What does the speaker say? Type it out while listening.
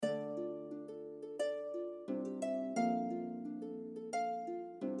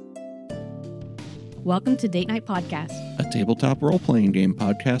Welcome to Date Night Podcast. A tabletop role-playing game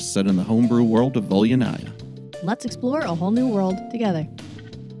podcast set in the homebrew world of Volyanaya. Let's explore a whole new world together.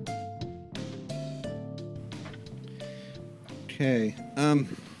 Okay.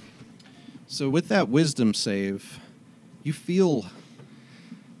 So with that wisdom save, you feel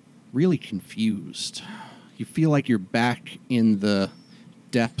really confused. You feel like you're back in the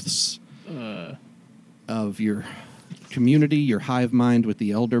depths of your community, your hive mind with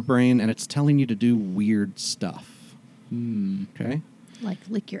the elder brain, and it's telling you to do weird stuff. Okay? Like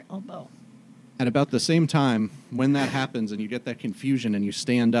lick your elbow. At about the same time, when that happens and you get that confusion and you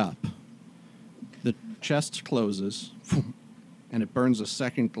stand up, the chest closes and it burns a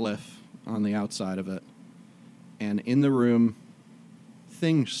second glyph on the outside of it. And in the room,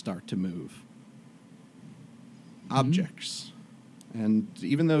 things start to move. Objects. And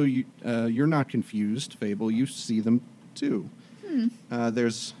even though you're not confused, Fable, you see them too.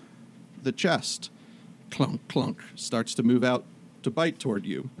 There's the chest. Clunk, clunk. Starts to move out to bite toward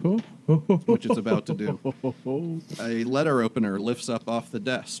you, which it's about to do. A letter opener lifts up off the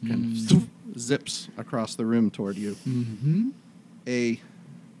desk and zips across the room toward you. A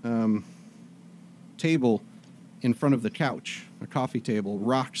table in front of the couch, a coffee table,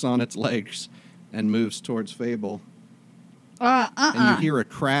 rocks on its legs and moves towards Fable. And you hear a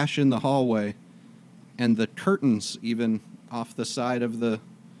crash in the hallway, and the curtains, even off the side of the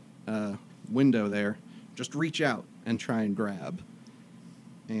window there, just reach out and try and grab.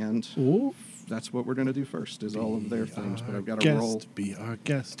 And that's what we're going to do first, is all of their things. But I've got to roll. Be our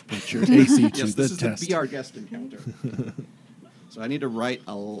guest. Put your AC to Yes, the this is test. a Be Our Guest encounter. So I need to write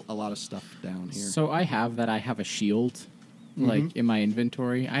a lot of stuff down here. So I have a shield, like in my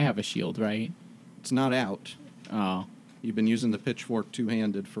inventory. I have a shield, right? It's not out. Oh. You've been using the pitchfork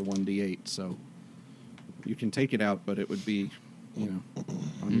two-handed for 1d8, so you can take it out, but it would be, on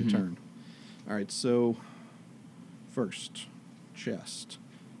your turn. All right, so first, chest.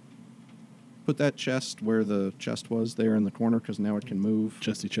 Put that chest where the chest was there in the corner, because now it can move.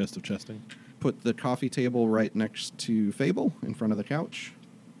 Chesty chest of chesting. Put the coffee table right next to Fable in front of the couch.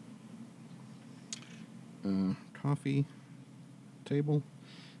 Coffee table.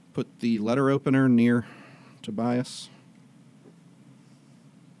 Put the letter opener near Tobias.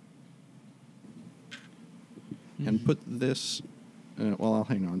 And put this... I'll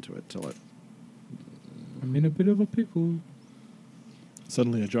hang on to it till it... I'm in a bit of a pickle.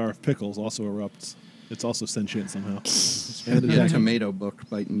 Suddenly a jar of pickles also erupts. It's also sentient somehow. a tomato book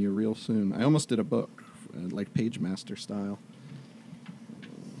biting you real soon. I almost did a book, like Page Master style.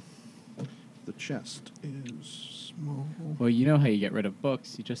 The chest is small. Well, you know how you get rid of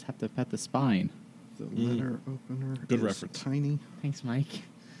books. You just have to pet the spine. The letter opener Good is reference. tiny. Thanks, Mike.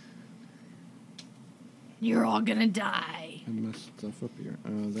 You're all gonna die. I messed stuff up here.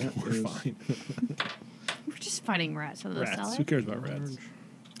 That We're is fine. We're just fighting rats on the Rats. cellar. Who cares about rats?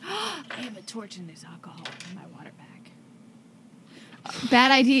 I have a torch and there's alcohol in my water bag.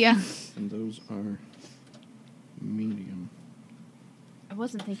 Bad idea. And those are medium. I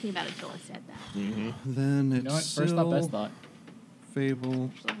wasn't thinking about it until I said that. Then it's You know what? First thought, best thought.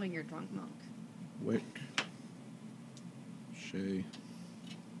 Fable, Just like you're a drunk monk. Wick, Shay,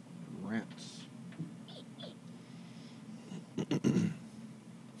 Rats.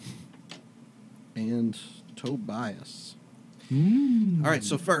 And Tobias. All right,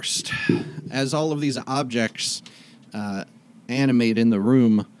 so first, as all of these objects animate in the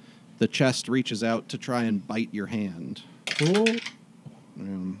room, the chest reaches out to try and bite your hand.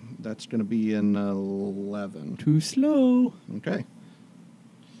 That's going to be an 11. Too slow. Okay.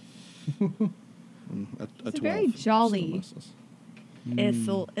 A It's 12. very jolly.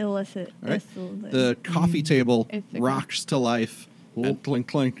 So Illicit. All right. The coffee table It's a rocks to life and clink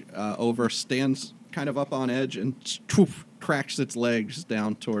clink over, stands kind of up on edge and cracks its legs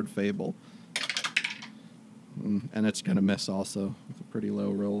down toward Fable. And it's going to miss also with a pretty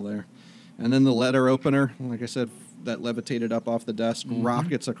low roll there. And then the letter opener, like I said, that levitated up off the desk,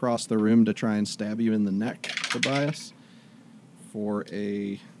 rockets across the room to try and stab you in the neck, Tobias, for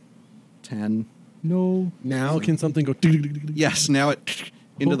a 10. No. Now can something go... Yes, now it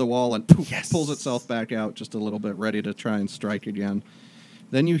into the wall and pulls itself back out just a little bit, ready to try and strike again.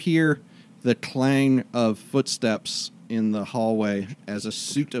 Then you hear the clang of footsteps in the hallway as a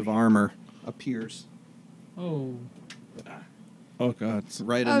suit of armor appears Oh. Oh, God.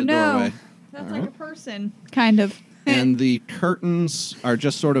 right Oh, in the no. doorway. That's All like a right. person. Kind of. And the curtains are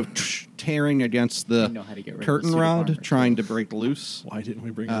just sort of tearing against I the know how to get rid of curtain the suit of armor, rod, trying to break loose. Why didn't we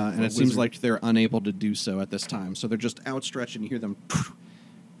bring And it seems like they're unable to do so at this time. So they're just outstretched, and you hear them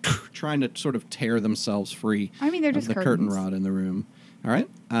trying to sort of tear themselves free. I mean, they're of just the curtain curtains. rod in the room. All right,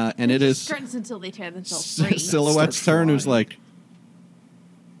 and it is Curtains until they tear themselves free. Silhouette's Start turn. Who's flying.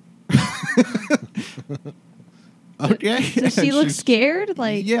 like, okay. Does she And look she's- scared?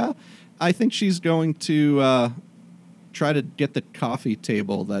 Like, Yeah, I think she's going to try to get the coffee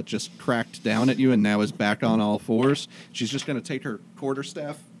table that just cracked down at you and now is back on all fours. She's just going to take her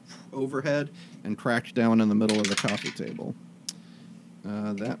quarterstaff overhead and crack down in the middle of the coffee table.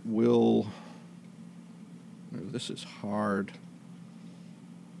 That will. Oh, this is hard.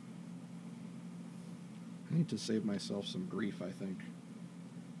 I need to save myself some grief, I think,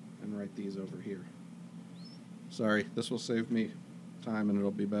 and write these over here. Sorry, this will save me time and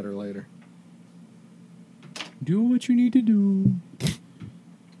it'll be better later. Do what you need to do.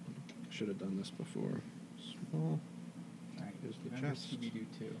 Should have done this before. Small. Alright, Here's the remember chest. Scooby-Doo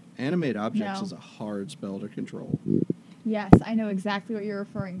too. Animate objects No. is a hard spell to control. yes, I know exactly what you're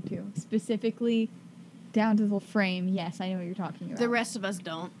referring to. Specifically, down to the frame. Yes, I know what you're talking about. The rest of us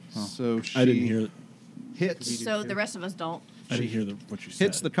don't. So she I didn't hear. hits So the rest of us don't. I didn't hear what you said.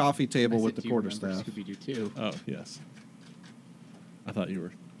 hits the coffee table I with said, the "Do you remember quarterstaff Scooby-Doo too. Oh yes. I thought you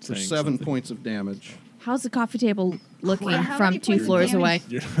were for saying 7 something. points of damage. How's the coffee table looking How from many 2 points of floors damage? away?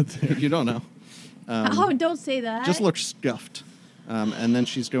 You're not there. You don't know. Oh, don't say that. Just looks scuffed. And then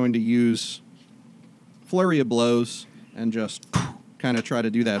she's going to use flurry of blows and just kind of try to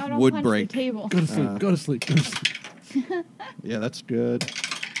do Oh, that don't wood punch break. The table. Go to sleep. Uh, Go to sleep. Go to sleep. Yeah, that's good.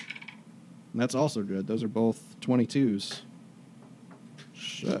 And that's also good. Those are both 22s.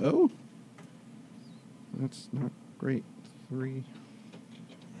 So, that's not great.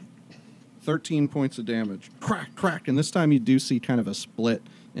 13 points of damage. Crack, crack. And this time you do see kind of a split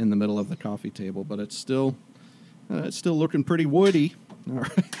in the middle of the coffee table, but it's still looking pretty woody. All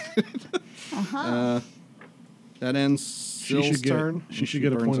right. That ends She Sill's should get- turn. she and should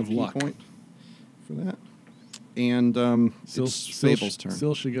get a burns point of key luck. point for that. And it's Fable's turn.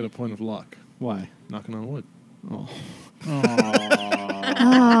 Still should get a point of luck. Why? Knocking on wood. Oh,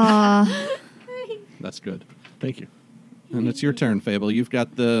 that's good. Thank you. And it's your turn, Fable. You've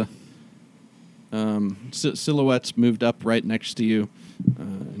got the silhouettes moved up right next to you,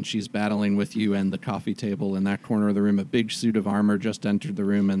 and she's battling with you and the coffee table in that corner of the room. A big suit of armor just entered the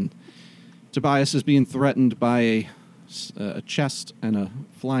room, and Tobias is being threatened by a chest and a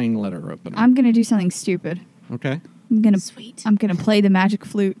flying letter opener. I'm gonna do something stupid. Okay. Sweet. I'm gonna play the magic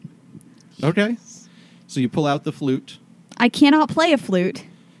flute. Okay. So you pull out the flute. I cannot play a flute.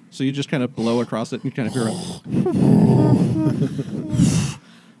 So you just kind of blow across it and you kind of hear a...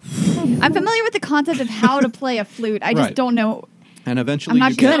 I'm familiar with the concept of how to play a flute. I just Right. don't know. And eventually I'm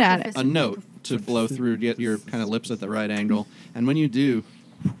not you good get at it. a note to blow through, get your kind of lips at the right angle. And when you do,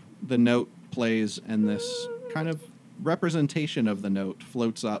 the note plays and this kind of representation of the note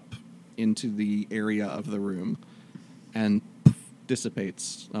floats up into the area of the room and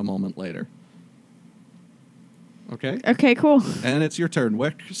dissipates a moment later. Okay? Okay, cool. And it's your turn,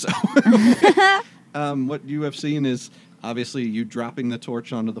 Wick. So, what you have seen is obviously you dropping the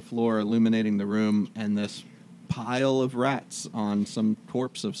torch onto the floor, illuminating the room, and this pile of rats on some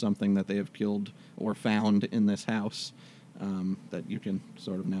corpse of something that they have killed or found in this house that you can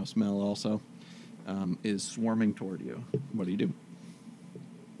sort of now smell also is swarming toward you. What do you do?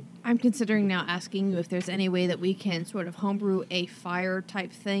 I'm considering now asking you if there's any way that we can sort of homebrew a fire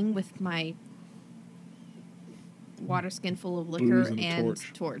type thing with my water skin full of liquor Booze and a and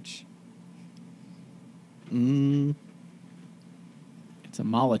torch. torch. It's a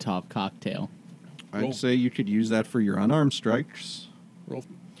Molotov cocktail. I'd Roll. say you could use that for your unarmed strikes. Roll.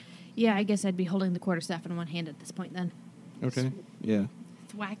 Yeah, I guess I'd be holding the quarterstaff in one hand at this point then. Okay. Yeah.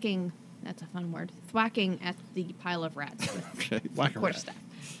 Thwacking, that's a fun word. Thwacking at the pile of rats with Okay. Whack a rat. quarterstaff.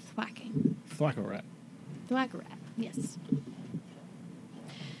 Thwacking. Thwack a rat. Thwack a rat, yes.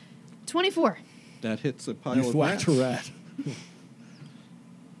 24. That hits a pile You of thwacked rats. a rat.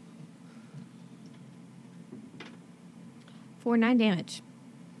 For 9 damage.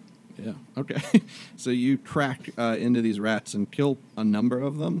 Yeah. Okay. So you crack into these rats and kill a number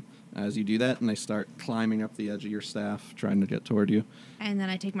of them as you do that, and they start climbing up the edge of your staff, trying to get toward you. And then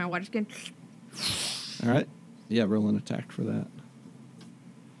I take my water skin. All right. Yeah, roll an attack for that.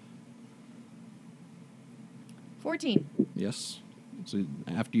 14. Yes. So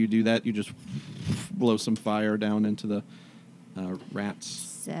after you do that, you just blow some fire down into the rats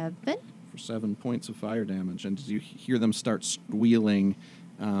 7. for 7 points of fire damage, and you hear them start squealing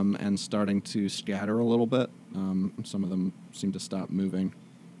and starting to scatter a little bit. Some of them seem to stop moving.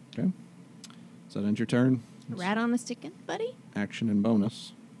 Okay. Does that end your turn? Rat on the stick, buddy? Action and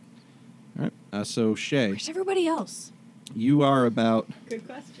bonus. All right. So Shay, Where's everybody else? You are about Good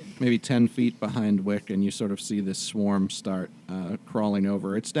question. maybe 10 feet behind Wick, and you sort of see this swarm start crawling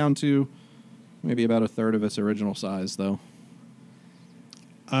over. It's down to maybe about a third of its original size, though.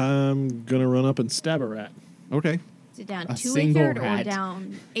 I'm gonna run up and stab a rat. Okay. Is it down A to a single third or rat.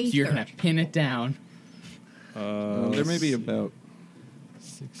 down a You're third? gonna pin it down. There may be about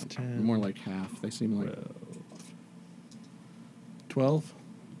 6, 10, more like half. They seem like 12.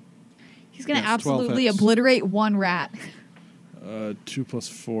 He's gonna Yes, 12 absolutely hits. obliterate one rat. 2 +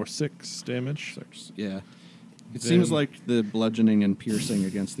 4, 6 damage. 6. Yeah. It Then- seems like the bludgeoning and piercing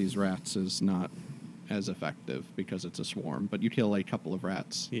against these rats is not as effective because it's a swarm, but you kill a couple of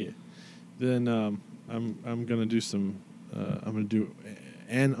rats. Yeah. Then I'm gonna do some. I'm gonna do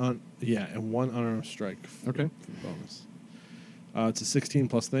and one unarmed strike. Okay. For bonus. It's a 16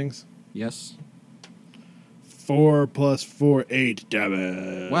 plus things. Yes. 4 + 4, 8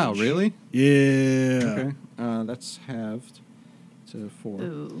 damage. Wow, really? Yeah. Okay. That's halved to 4.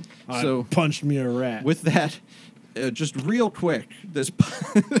 Ooh. So- punched me a rat. With that, just real quick, this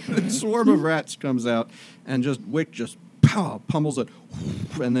swarm of rats comes out, and just Wick just pummels it,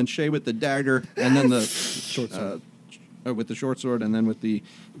 and then Shay with the dagger, and then the Short sword. with the short sword, and then with the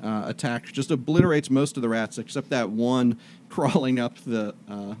attack, just obliterates most of the rats except that one crawling up the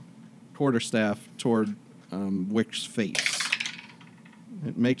quarterstaff toward Wick's face.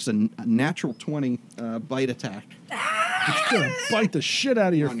 It makes a natural 20 bite attack It's gonna bite the shit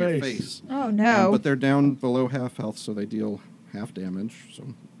out of your on face. your face. Oh no! But they're down below half health, so they deal half damage. So,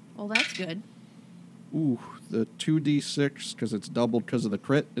 Well, that's good. ooh, the 2d6 because it's doubled because of the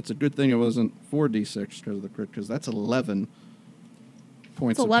crit. It's a good thing it wasn't 4d6 because of the crit, because that's 11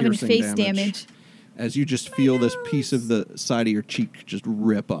 points It's of 11 piercing face damage. as you just feel this piece of the side of your cheek just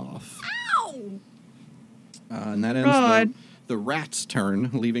rip off. Ow! And that ends God. the rat's turn,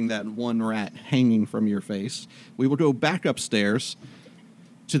 leaving that one rat hanging from your face. We will go back upstairs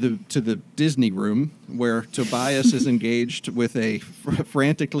to the Disney room, where Tobias is engaged with a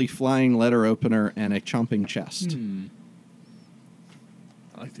frantically flying letter opener and a chomping chest.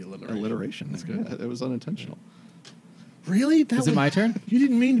 I like the alliteration. Alliteration. That's good. It was unintentional. Really? Is it my turn? You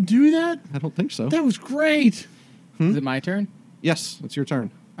didn't mean to do that? I don't think so. That was great. Is it my turn? Yes, it's your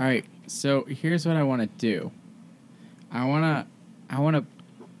turn. All right. So here's what I want to do. I want to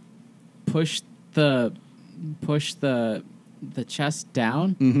push the chest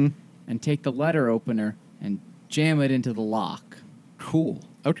down Mm-hmm. and take the letter opener and jam it into the lock Cool.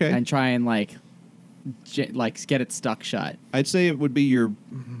 Okay. and try and like get it stuck shut. I'd say it would be your.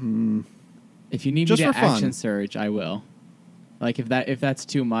 If you need Just me to for fun. action surge, I will. Like if that's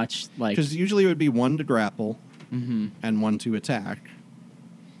too much, like Because usually it would be 1 to grapple mm-hmm. and 1 to attack.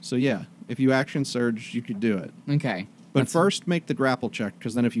 So yeah, if you action surge, you could do it. Okay. But That's- first, make the grapple check,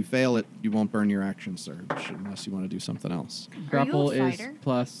 because then if you fail it, you won't burn your action surge unless you want to do something else. grapple Are you a is fighter?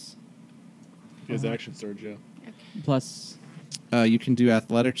 He has action surge, yeah. plus You can do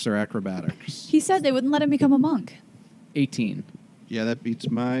athletics or acrobatics. He said they wouldn't let him become a monk. 18. Yeah, that beats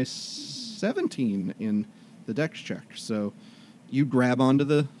my 17 in the dex check. So you grab onto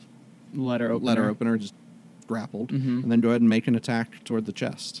the Letter opener. letter opener, just grappled, Mhm. and then go ahead and make an attack toward the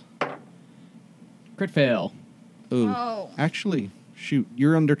chest. Crit fail. Ooh. Oh. Actually, shoot,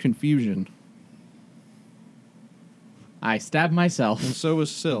 you're under confusion. I stabbed myself. And so was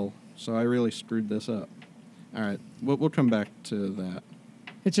Syl, so I really screwed this up. All right, we'll come back to that.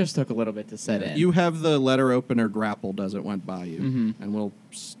 It just took a little bit to set in. You have the letter opener grappled as it went by you, Mhm. and we'll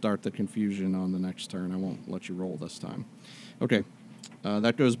start the confusion on the next turn. I won't let you roll this time. Okay,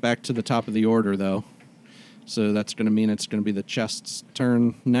 that goes back to the top of the order, though. So that's going to mean it's going to be the chest's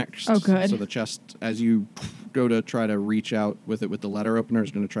turn next. Oh, good. So the chest, as you go to try to reach out with it with the letter opener,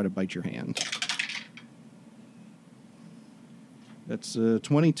 is going to try to bite your hand. That's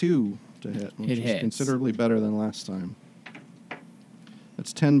 22 to hit, which It is hits. considerably better than last time.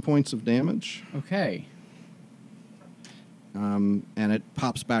 That's 10 points of damage. Okay. And it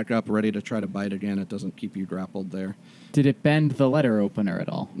pops back up, ready to try to bite again. It doesn't keep you grappled there. Did it bend the letter opener at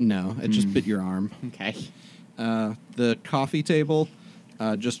all? No, it just bit your arm. Okay. The coffee table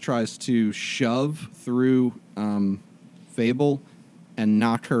just tries to shove through Fable and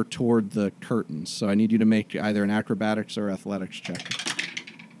knock her toward the curtains. So I need you to make either an acrobatics or athletics check,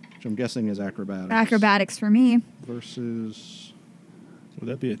 which I'm guessing is acrobatics. Acrobatics for me. Versus, Would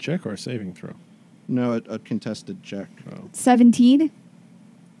that be a check or a saving throw? no, a contested check. Oh. 17.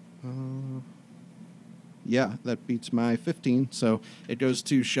 Yeah, that beats my 15. So it goes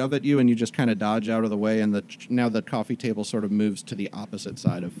to shove at you, and you just kind of dodge out of the way, and now the coffee table sort of moves to the opposite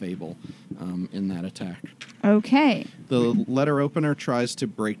side of Fable in that attack. Okay. The letter opener tries to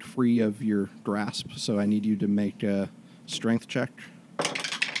break free of your grasp, so I need you to make strength check.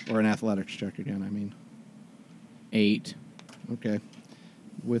 Or an athletics check again, I mean. 8. Okay.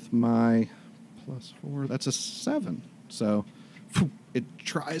 With my +4, that's a 7. So it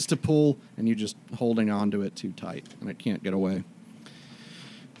tries to pull, and you're just holding on to it too tight, and it can't get away.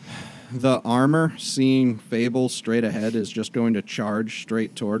 The armor, seeing Fable straight ahead, is just going to charge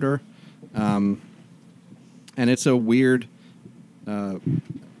straight toward her. And it's a weird...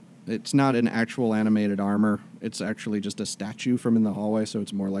 it's not an actual animated armor. It's actually just a statue from in the hallway, so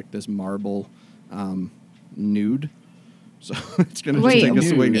it's more like this marble nude. So it's going to just take a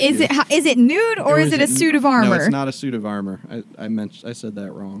swing at you. Is it nude or is it a suit of armor? No, it's not a suit of armor. I said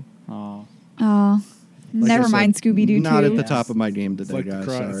that wrong. Oh. Oh, Like never I said, mind, Scooby Doo. Not at the Yes. top of my game It's today, like, guys.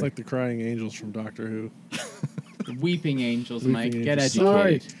 it's Sorry. like the crying angels from Doctor Who. The Weeping Angels, Weeping Mike. Get Angels.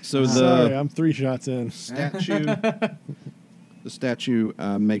 educated. Sorry. So Sorry, I'm 3 shots in. the statue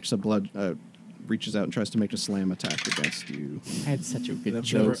makes a reaches out and tries to make a slam attack against you. I had such a good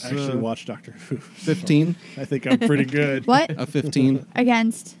I've never joke. actually watched Doctor Who. 15, I think I'm pretty good. What? a 15,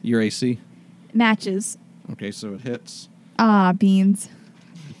 Against your AC. matches. Okay, so it hits. Ah, beans.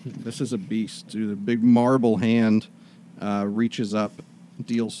 This is a beast, dude. The big marble hand reaches up,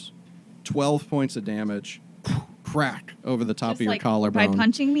 deals 12 points of damage, crack over the top Just of your like collarbone. by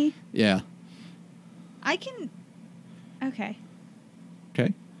punching me. Yeah. I can. Okay.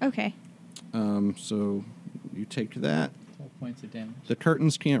 Okay. Okay. So you take that. 12 points of damage. The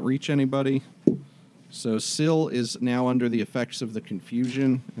curtains can't reach anybody. So Syl is now under the effects of the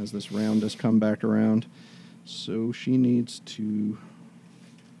confusion as this round has come back around. So she needs to...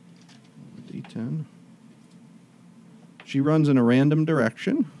 D10. She runs in a random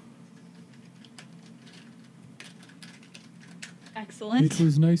direction. Excellent.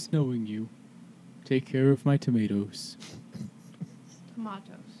 was nice knowing you. Take care of my tomatoes. Tomatoes.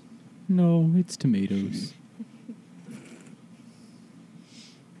 No, it's tomatoes.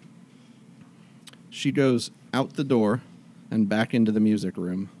 She goes out the door and back into the music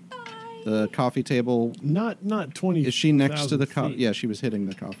room. The coffee table... Not 20. Is she next to the Yeah, she was hitting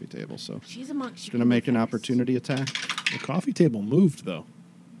the coffee table, so... She's amongst. She's going to make an opportunity attack. The coffee table moved though.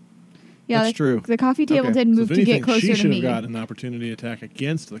 Yeah, That's true. The coffee table Okay. did So move if to anything, get closer she to should me. have got an opportunity attack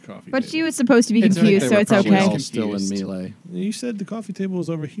against the coffee But table. she was supposed to be It's confused, They so were it's probably okay. all still in Confused. melee. You said the coffee table was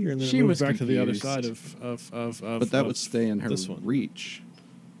over here, and then She it moved was back to the other confused. side of But that would stay in her this one. reach.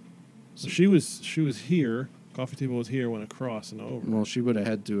 So she was here. Coffee table was here, went across and over. Well, she would have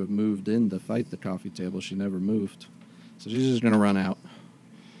had to have moved in to fight the coffee table. She never moved. So she's just going to run out.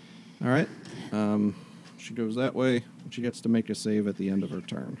 All right. She goes that way. She gets to make a save at the end of her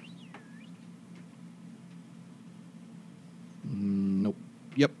turn. Nope.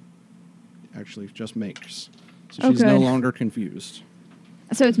 Yep. Actually, just makes. So Oh, she's no good. longer confused.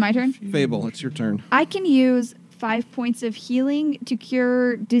 So it's my turn. Fable, it's your turn. I can use 5 points of healing to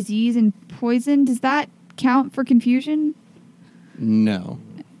cure disease and poison. Does that count for confusion? No.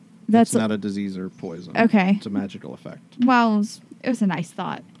 That's it's not a disease or poison. Okay. It's a magical effect. Well, it was a nice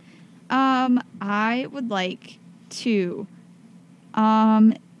thought. I would like to,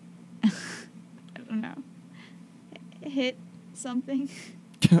 I don't know, hit something.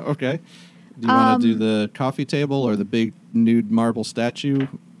 Okay. Do you want to do Um, the coffee table or the big nude marble statue?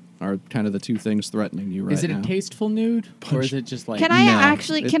 Are kind of the two things threatening you right Is it now. a tasteful nude? Or is it just like... Can I No,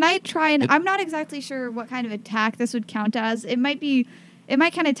 actually? it- Can I try and? it- I'm not exactly sure what kind of attack this would count as. It might be. It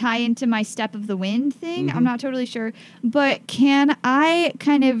might kind of tie into my step of the wind thing. Mhm. I'm not totally sure. But can I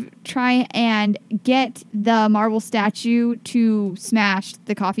kind of try and get the marble statue to smash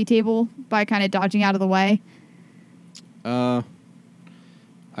the coffee table by kind of dodging out of the way?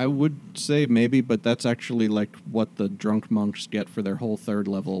 I would say maybe, but that's actually like what the drunk monks get for their whole third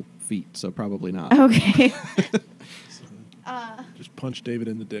level feat, so probably not. Okay. Just punch David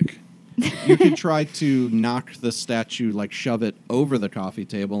in the dick. You could try to knock the statue, like shove it over the coffee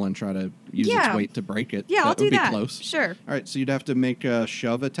table and try to use its Yeah. weight to break it. Yeah, that I'll do would be that. close. Sure. All right, so you'd have to make a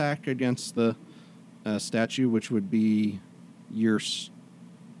shove attack against the statue, which would be your...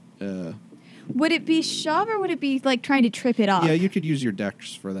 Would it be shove or would it be like trying to trip it up? Yeah, you could use your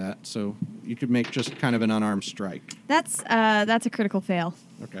dex for that. So you could make just kind of an unarmed strike. That's a critical fail.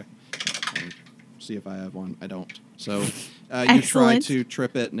 Okay. I'll see if I have one. I don't. So you try Excellent. to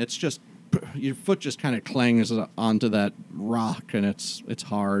trip it, and it's just your foot just kind of clangs onto that rock, and it's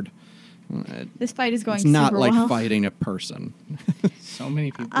hard. This fight is going It's not super like well. fighting a person, So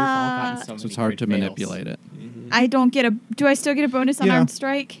many people have all gotten so many so it's hard to great fails. manipulate it. I don't get a. Do I still get a bonus Yeah. unarmed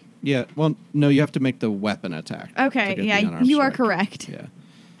strike? Yeah. Well, no, you have to make the weapon attack. to Okay. get the Yeah, unarmed you are strike. correct. Yeah.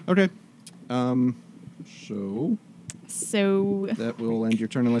 Okay. So So, that will end your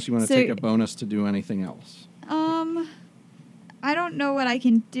turn unless you want to So- take a bonus to do anything else. I don't know what I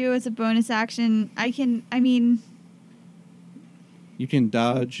can do as a bonus action. You can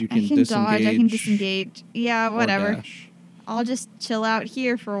dodge. You can I can disengage. dodge. I can disengage. Yeah, or whatever. dash. I'll just chill out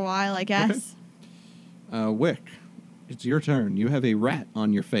here for a while, I guess. Wick, it's your turn. You have a rat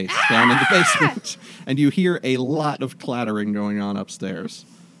on your face down in the basement, and you hear a lot of clattering going on upstairs.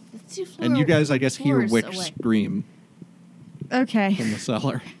 It's 2 And you guys, I guess, hear floors Wick away. scream Okay. from the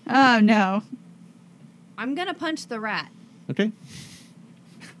cellar. Oh, no. I'm gonna punch the rat. Okay.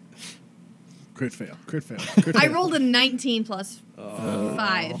 Crit fail. Crit fail. Crit I fail. rolled a 19 plus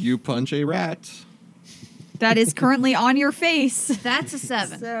 5. You punch a rat. That is currently on your face. That's a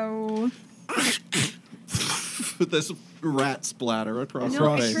 7. So This rat splatter across No, your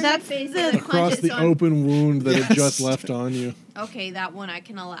I face. turn my That's face the- and I punch Across it, the so I'm- open wound that it Yes. just left on you. Okay, that one I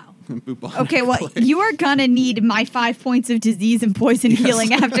can allow. Bubonic okay, well, plague. you are gonna need my 5 points of disease and poison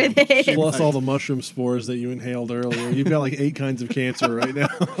healing after this. Plus all the mushroom spores that you inhaled earlier. You've got like 8 kinds of cancer right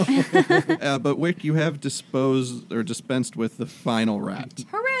now. But Wick, you have disposed or dispensed with the final rat.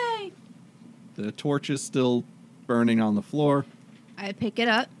 Hooray! The torch is still burning on the floor. I pick it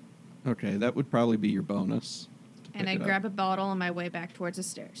up Okay, that would probably be your bonus. to and pick I it up. grab a bottle on my way back towards the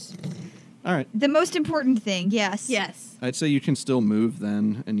stairs. All right. The most important thing, yes. Yes. I'd say you can still move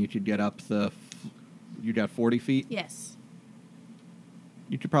then, and you could get up you got 40 feet? Yes.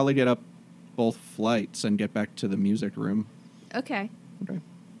 You could probably get up both flights and get back to the music room. Okay. Okay.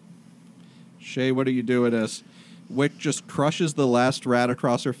 Shay, what are you doing as Wick just crushes the last rat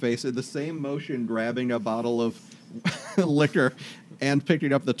across her face in the same motion, grabbing a bottle of liquor and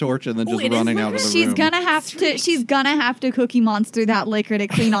picking up the torch and then Ooh, just it is running out of liquor? the She's room. gonna have to. She's gonna have to Cookie Monster that liquor to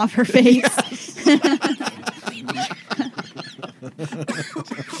clean off her face.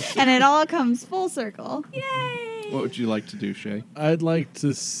 And it all comes full circle. Yay! What would you like to do, Shay? I'd like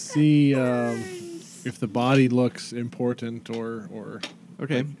to see if the body looks important or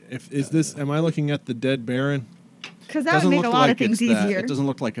Okay. if is this. Am I looking at the dead Baron? Because that would make a lot of things it's that. easier. It doesn't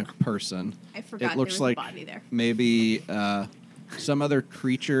look like a person. I forgot It looks there was like a body there. maybe some other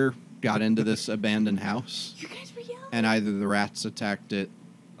creature got into this abandoned house, You guys were yelling. and either the rats attacked it.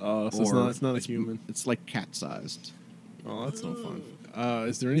 Oh, so it's not a human. It's like cat-sized. Oh, that's no fun.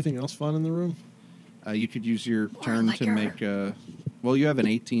 Is there anything else fun in the room? You could use your turn to liquor. make a. Well, you have an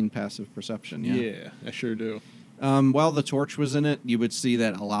 18 passive perception. Yeah. I sure do. While the torch was in it, you would see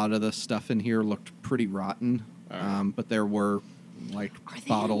that a lot of the stuff in here looked pretty rotten. But there were like Are they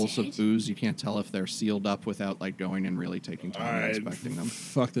bottles undead? of booze. You can't tell if they're sealed up without like going and really taking time and inspecting them.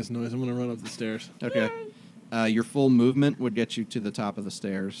 Fuck this noise. I'm gonna run up the stairs. Okay. Your full movement would get you to the top of the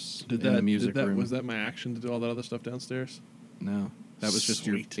stairs in the music room. Was that my action to do all that other stuff downstairs? No, that was just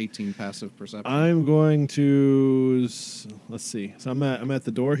Sweet. your 18 passive perception. I'm going to let's see. So I'm at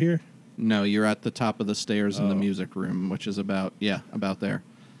the door here. No, you're at the top of the stairs in the Oh. music room, which is about there.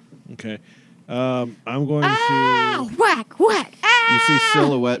 Okay. I'm going Ah! to. Whack! Whack! Ah! You see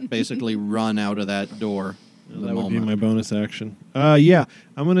Silhouette basically run out of that door. The That would be moment. my bonus action. Yeah,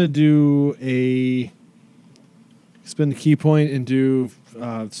 I'm gonna do a spend a key point and do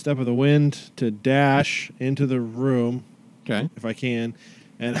step of the wind to dash into the room Okay, if I can,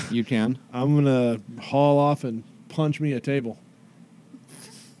 and you can. I'm gonna haul off and punch me a table.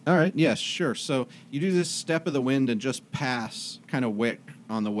 All right, yes, sure. So you do this step of the wind and just pass kind of Wick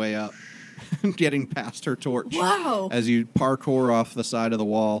on the way up, getting past her torch. Wow. As you parkour off the side of the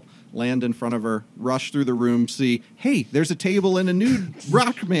wall, land in front of her, rush through the room, see, hey, there's a table and a nude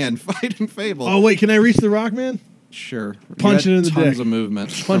rock man fighting Fable. Oh wait, can I reach the rock man? Sure. Punch You it had in the tons dick. of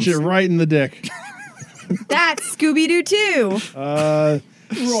movement. Punch it right in the dick. That's Scooby Doo too.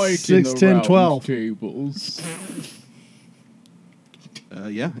 Right 6, 10, 12. tables.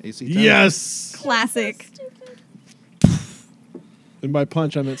 Yeah, AC 10. Yes. Classic. And by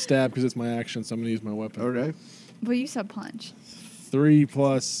punch I meant stab because it's my action, so I'm gonna use my weapon. Okay. Well, you said punch. 3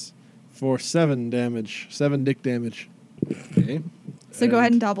 plus 4, 7 damage. 7 dick damage. Okay. So go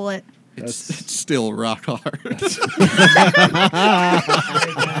ahead and double it. It's still rock hard.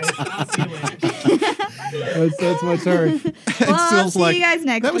 That's my turn. Well, I'll Still's see you guys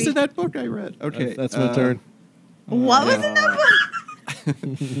next That was week. in that book I read. Okay. That's my turn. What was yeah. in that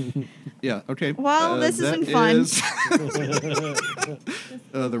book? Yeah, okay. Well, this has that been fun. is-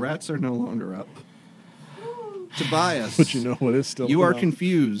 the rats are no longer up. Tobias. But you know what is still You are up.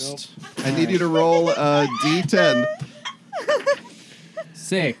 confused. I need you to roll a d10.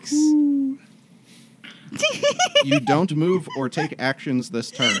 6. You don't move or take actions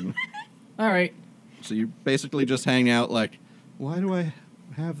this turn. All right. So you basically just hang out like, why do I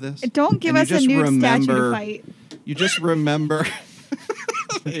have this? Don't give And you us a just nude statue to remember- fight. You just remember.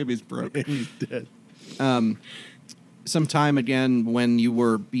 Amy's broke. He's dead. some time again when you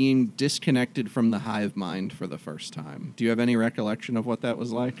were being disconnected from the hive mind for the first time. Do you have any recollection of what that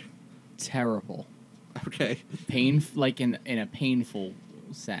was like? Terrible. Okay. Like in a painful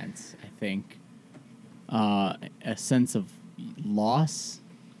sense, I think. A sense of loss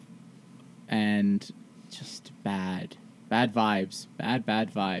and just bad vibes, bad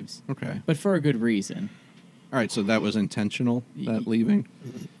vibes. Okay. But for a good reason. All right, so that was intentional, that leaving?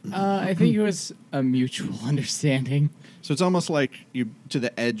 I think it was a mutual understanding. So it's almost like you to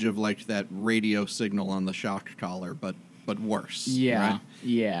the edge of like that radio signal on the shock collar, but worse. Yeah, right?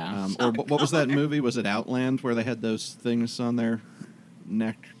 yeah. Or what was that movie? Was it Outland where they had those things on their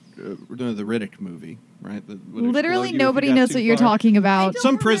neck? No, the Riddick movie, right? That would explode Literally you if nobody you got knows too what you're far. talking about. don't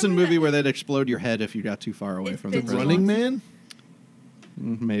Some prison remember movie that. where they'd explode your head if you got too far away It's from the been prison. Running Man?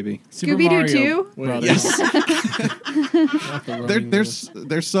 Maybe. Super Scooby-Doo Mario 2? Brothers. Yes. Not the Running Man.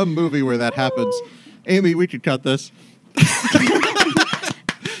 There's some movie where that happens. Amy, we could cut this.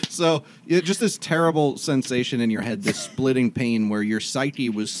 So just this terrible sensation in your head, this splitting pain where your psyche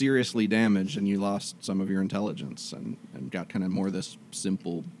was seriously damaged and you lost some of your intelligence and got kind of more this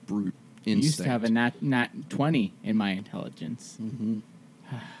simple brute I instinct. used to have a nat 20 in my intelligence. And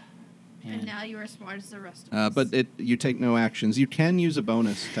Man. now you're as smart as the rest of us. But you take no actions. You can use a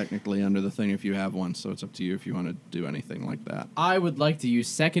bonus technically under the thing if you have one, so it's up to you if you want to do anything like that. I would like to use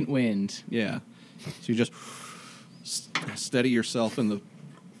second wind. Yeah. So you just steady yourself in the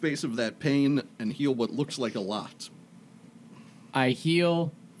face of that pain and heal what looks like a lot. I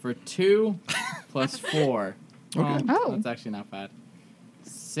heal for 2 plus 4. Okay. Oh. That's actually not bad.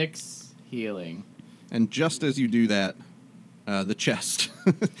 6 healing. And just as you do that, the chest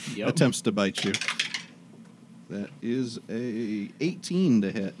Yep. attempts to bite you. That is a 18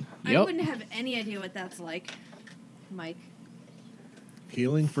 to hit. I Yep. wouldn't have any idea what that's like, Mike.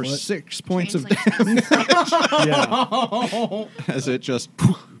 Healing For what? 6 points of Changeling damage Yeah. as it just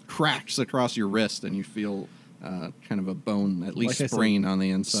cracks across your wrist and you feel kind of a bone, at least Like I said, sprain on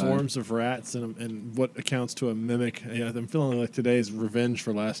the inside. Swarms of rats and what accounts to a mimic. Yeah, I'm feeling like today's revenge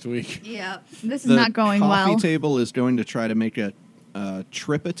for last week. Yeah. This is The not going coffee well. table is going to try to make a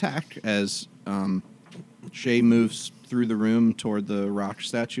trip attack as Shay moves through the room toward the rock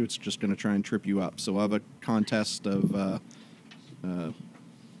statue. It's just going to try and trip you up. So we'll have a contest of...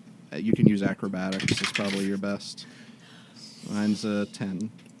 you can use acrobatics. It's probably your best. Mine's a 10.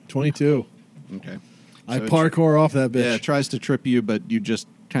 22. Okay. I So it- parkour off that bitch. Yeah, it tries to trip you, but you just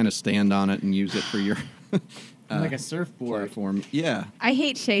kind of stand on it and use it for your Like a surfboard. platform. Yeah. I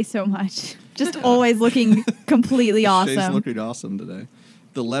hate Shay so much. Just always looking completely Shay's awesome. looking awesome today.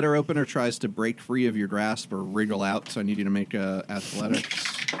 The letter opener tries to break free of your grasp or wriggle out, so I need you to make athletics.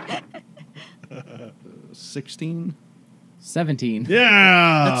 16? 17.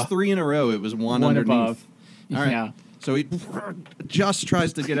 Yeah. That's 3 in a row. It was one One underneath. above. All right. Yeah. So he just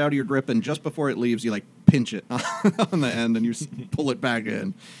tries to get out of your grip, and just before it leaves, you like pinch it on the end, and you pull it back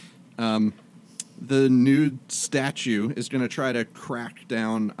in. The nude statue is going to try to crack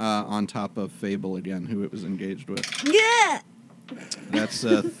down on top of Fable again, who it was engaged with. Yeah. That's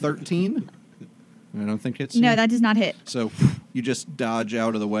 13. I don't think it's No, that does not hit. So you just dodge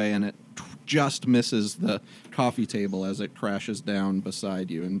out of the way, and it just misses the coffee table as it crashes down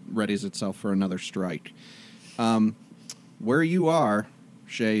beside you and readies itself for another strike. Where you are,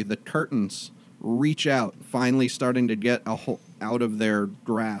 Shay, the curtains reach out, finally starting to get out of their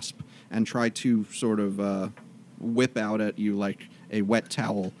grasp and try to sort of whip out at you like a wet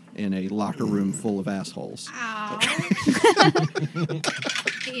towel in a locker room full of assholes. Ow.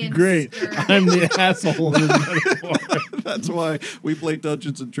 Great. I'm the asshole. in this metaphor. That's why we play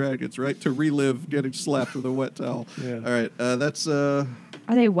Dungeons and Dragons, right? To relive getting slapped with a wet towel. Yeah. All right, that's Are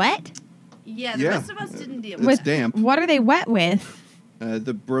they wet? Yeah, the Yeah. rest of us didn't deal with It's it. damp. What are they wet with?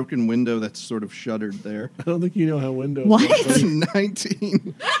 The broken window that's sort of shuttered there. I don't think you know how Windows What? work, buddy.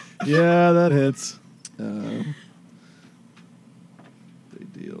 19. Yeah, that hits. They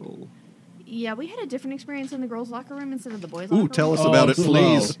deal. Yeah, we had a different experience in the girls' locker room instead of the boys' locker Ooh, tell room. us about it, Oh,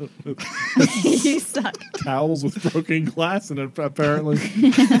 please. You suck. Towels with broken glass in it, apparently.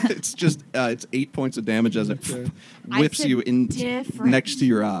 It's just it's 8 points of damage as it Okay. whips I said you in different. next to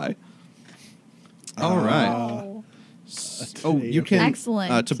your eye. All right. Oh. Oh, you can.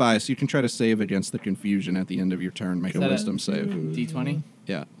 Excellent. Tobias, you can try to save against the confusion at the end of your turn. Make Is a that wisdom save. D20?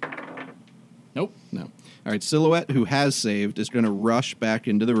 Yeah. Nope. No. All right. Silhouette, who has saved, is going to rush back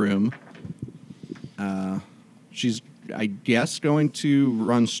into the room. She's, I guess, going to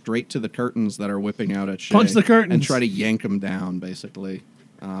run straight to the curtains that are whipping out at Shay. Punch the curtains. And try to yank them down, basically.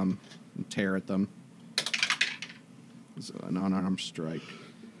 And tear at them. So an unarmed strike.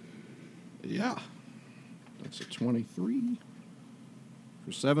 Yeah. That's a 23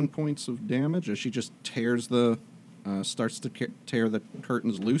 for 7 points of damage as she just tears starts to tear the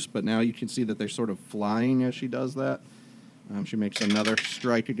curtains loose, but now you can see that they're sort of flying as she does that. She makes another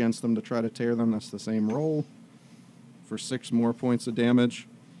strike against them to try to tear them. That's the same roll for 6 more points of damage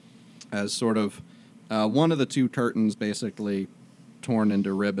as sort of one of the 2 curtains basically torn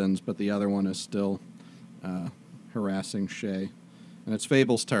into ribbons, but the other one is still harassing Shay. And it's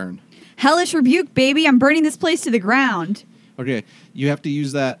Fable's turn. Hellish rebuke, baby. I'm burning this place to the ground. Okay, you have to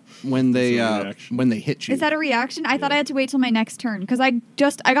use that when they hit you. Is that a reaction? I thought I had to wait till my next turn because I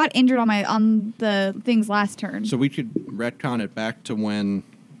got injured on the things last turn. So we could retcon it back to when.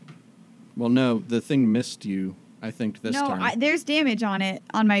 Well, no, the thing missed you. I think this turn. No, there's damage on it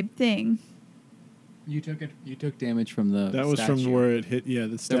on my thing. You took it. You took damage from the. That was statue. from where it hit. Yeah,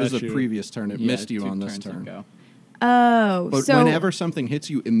 the statue. That was the previous turn. It missed you on this 2 turns turn. ago. Oh, But so whenever something hits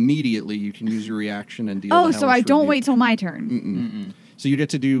you, immediately you can use your reaction and deal. oh, the so I hellish don't rebuke. wait till my turn. Mm-mm. So you get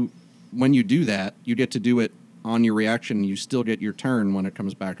to do when you do that. You get to do it on your reaction. You still get your turn when it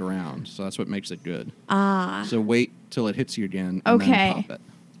comes back around. So that's what makes it good. Ah, So wait till it hits you again. And Okay. Then pop it.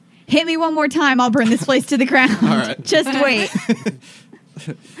 hit me one more time. I'll burn this place to the ground. All right. Just wait.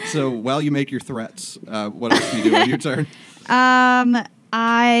 So while you make your threats, what else do you do on your turn?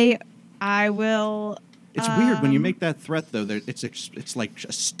 I will. It's weird when you make that threat though. It's like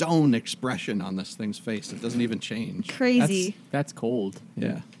a stone expression on this thing's face. It doesn't even change. Crazy. That's cold.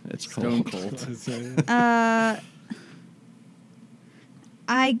 Yeah, it's Stone cold. cold.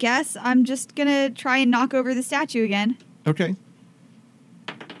 I guess I'm just gonna try and knock over the statue again. Okay.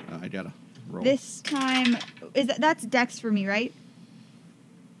 I gotta roll. This time, that's Dex for me, right?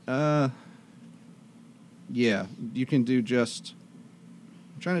 Yeah, you can do just.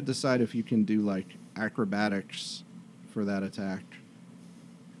 I'm trying to decide if you can do like acrobatics for that attack.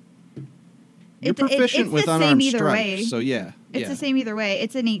 You're proficient it's with the same unarmed either strike, way. so yeah. It's the same either way.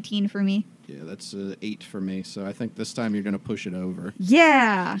 It's an 18 for me. Yeah, that's an 8 for me. So I think this time you're going to push it over.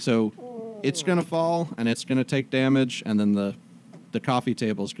 Yeah. So it's going to fall, and it's going to take damage, and then the coffee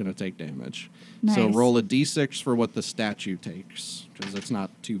table is going to take damage. So Nice. roll a d6 for what the statue takes, because it's not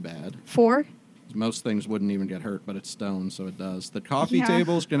too bad. 4. Most things wouldn't even get hurt, but it's stone, so it does. The coffee Yeah.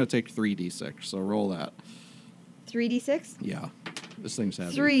 table is going to take 3d6, so roll that. 3d6. Yeah, this thing's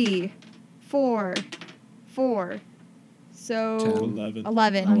heavy. 3, 4, 4. So 10. 11.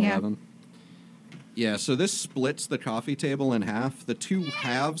 11. Yeah. 11. Yeah, so this splits the coffee table in half. The 2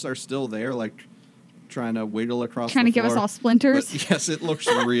 halves are still there, like trying to wiggle across Trying the to give us floor. all splinters. But yes, it looks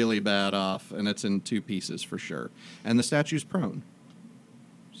really bad off, and it's in 2 pieces for sure. And the statue's prone.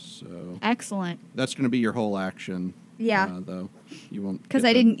 So Excellent. that's going to be your whole action. Yeah. Though you won't. Because get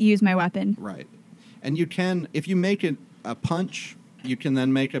I the- didn't use my weapon. Right. And you can, if you make it a punch, you can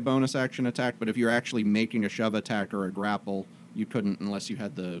then make a bonus action attack. But if you're actually making a shove attack or a grapple, you couldn't unless you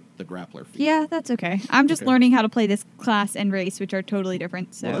had the grappler feat. Yeah, that's okay. I'm just Okay. learning how to play this class and race, which are totally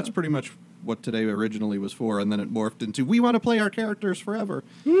different. So Well, that's pretty much what today originally was for, and then it morphed into we want to play our characters forever.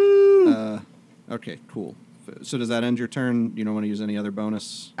 Okay, cool. So does that end your turn? You don't want to use any other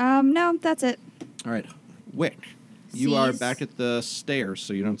bonus? no, that's it. All right, Wick, you are Sees. back at the stairs,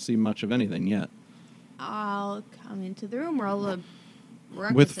 so you don't see much of anything yet. I'll come into the room. Roll a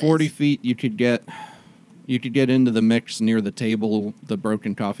With 40 feet, you could get into the mix near the table, the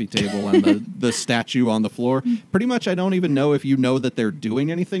broken coffee table, and the statue on the floor. Pretty much, I don't even know if you know that they're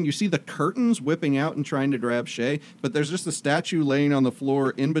doing anything. You see the curtains whipping out and trying to grab Shay, but there's just a statue laying on the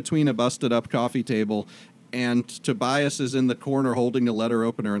floor in between a busted-up coffee table, and Tobias is in the corner holding a letter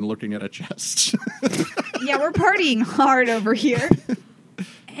opener and looking at a chest. Yeah, we're partying hard over here.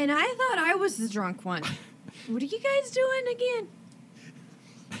 And I thought I was the drunk one. What are you guys doing again?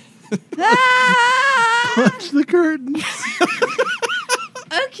 Punch the curtain.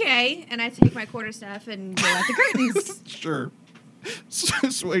 Okay. And I take my quarterstaff and go at the curtains. Sure.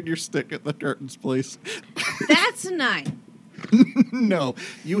 Swing your stick at the curtains, please. That's a 9. No,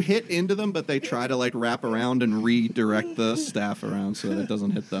 you hit into them, but they try to like wrap around and redirect the staff around so that it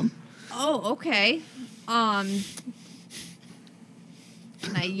doesn't hit them. Oh, okay.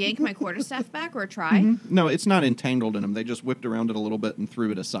 Can I yank my quarterstaff back or try? No, it's not entangled in them. They just whipped around it a little bit and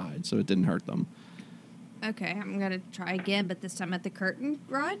threw it aside, so it didn't hurt them. Okay, I'm gonna try again, but this time at the curtain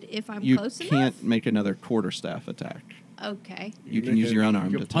rod if I'm You close can't enough. make another quarterstaff attack. Okay, You can use your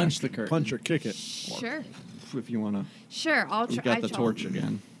unarmed You attack. punch the curtain. Punch or kick it. sure, if you want to. sure. I'll try. You got the torch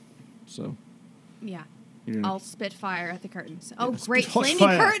again, so Yeah, you're gonna, I'll spit fire at the curtains. Oh, spit great! fire.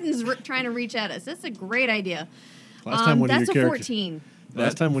 Flaming curtains trying to reach at us. That's a great idea. Last time one of that's your a characters. 14.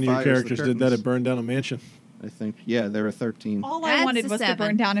 Last time one of your fires the characters did that, curtains. it burned down a mansion. I think. Yeah, they're a 13. All I That's wanted a was to 7.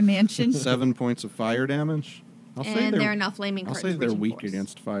 burn down a mansion. 7 points of fire damage. And there are enough flaming I'll curtains say they're reaching weak for us.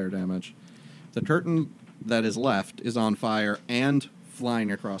 against fire damage. The curtain that is left is on fire and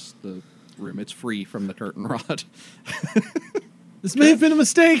flying across the room. It's free from the curtain rod. This may have been a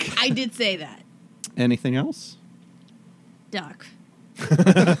mistake. I did say that. Anything else? Duck.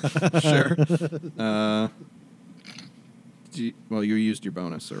 Sure. Well, you used your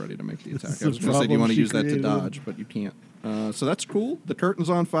bonus already to make the attack. That's I was the going to say, do you problem want to she use that to created. dodge, but you can't. So that's cool. The curtain's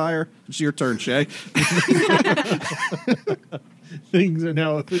on fire. It's your turn, Shay. Things are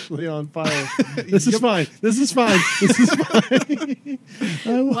now officially on fire. This is fine. This is fine. This is fine.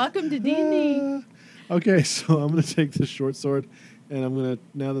 Welcome to D&D. Okay, so I'm going to take this short sword, and I'm going to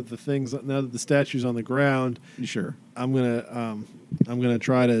now that the statue's on the ground, Sure. I'm gonna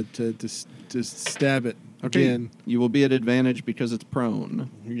try to stab it Okay. again. You will be at advantage because it's prone.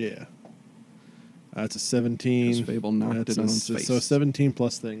 Yeah. That's a 17. 'Cause Fable knocked it on its face. So 17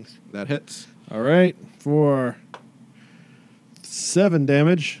 plus things. That hits All right, for 7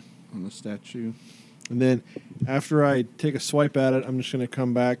 damage. on the statue. And then after I take a swipe at it, I'm just going to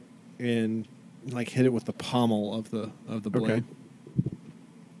come back and like hit it with the pommel of the blade.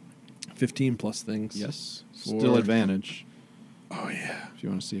 15 plus things. Yes. For- Still advantage. Oh yeah. If you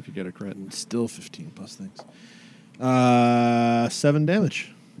want to see if you get a crit. Still 15 plus things. 7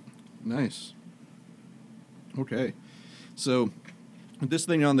 damage. Nice. Okay. So this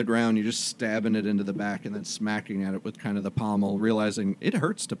thing on the ground, you're just stabbing it into the back and then smacking at it with kind of the pommel, realizing it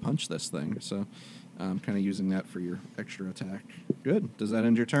hurts to punch this thing. So kind of using that for your extra attack. Good. Does that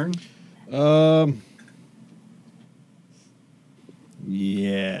end your turn?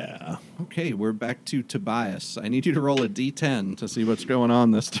 Yeah. Okay, we're back to Tobias. I need you to roll a d10 to see what's going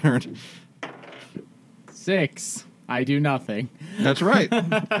on this turn. 6. I do nothing. That's right.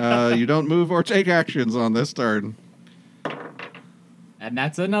 You don't move or take actions on this turn. And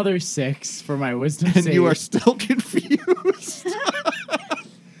that's another 6 for my wisdom And save. you are still confused.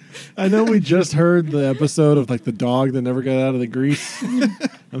 I know we just heard the episode of like the dog that never got out of the grease.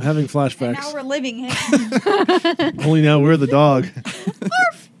 I'm having Now flashbacks. we're living it. Only now we're the dog.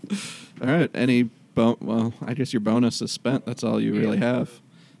 All right. Well, I guess your bonus is spent. That's all you really have.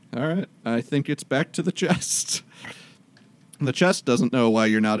 All right. I think it's back to the chest. The chest doesn't know why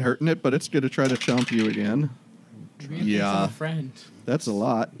you're not hurting it, but it's going to try to chomp you again. Yeah. Friend. That's a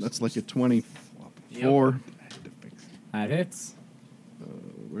lot. That's like a 24. That hits.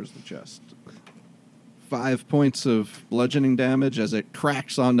 Where's the chest? 5 points of bludgeoning damage as it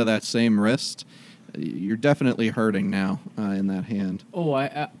cracks onto that same wrist. You're definitely hurting now in that hand. Oh,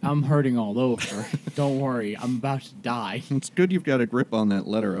 I'm hurting all over. Don't worry. I'm about to die. It's good you've got a grip on that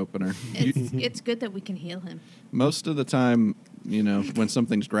letter opener. It's good that we can heal him. Most of the time, when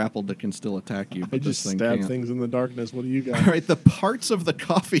something's grappled, it can still attack you. I But just this thing stab can't. things in the darkness. What do you All got? right, the parts of the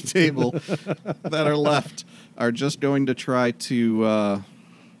coffee table that are left are just going to try to.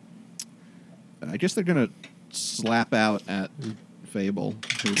 I guess they're going to slap out at Fable,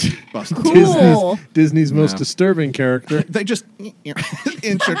 who's busted. Cool. Disney's most No. disturbing character. They just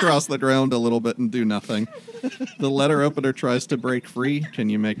inch across the ground a little bit and do nothing. The letter opener tries to break free. Can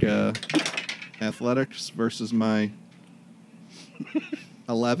you make a athletics versus my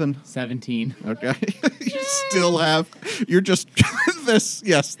 11? 17. Okay. You're just, this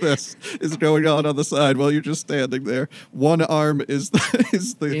is going on the side while you're just standing there. One arm is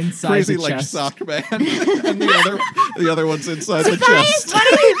the Inside crazy the like chest. sock man, and the other one's inside the chest.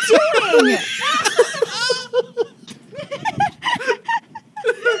 What are you doing?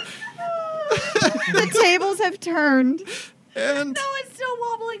 The tables have turned. And No, it's still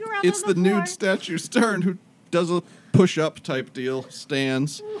wobbling around. it's on the the floor. nude statue's turn, who does a push-up type deal,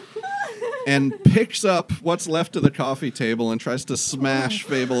 stands, and picks up what's left of the coffee table and tries to smash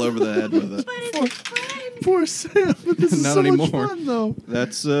Fable over the head with it. But it's a friend. Poor Sam. But this is Not so much anymore. fun, though.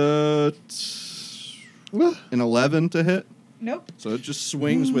 That's an 11 to hit. Nope. So it just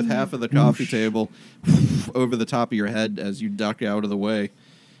swings with half of the coffee table over the top of your head as you duck out of the way.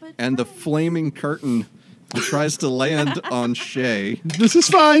 But And the friend. flaming curtain tries to land on Shay. This is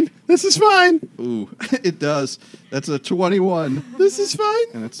fine. This is fine. Ooh, it does. That's a 21. This is fine.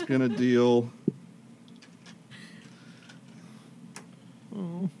 And it's going to deal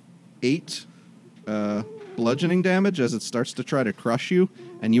 8 bludgeoning damage as it starts to try to crush you.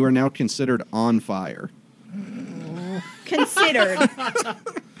 And you are now considered on fire. Considered.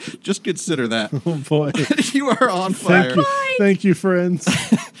 Just consider that. Oh boy. You are on fire. Thank you. Thank you, friends.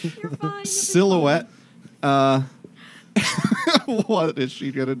 You're fine. You'll be Silhouette. What is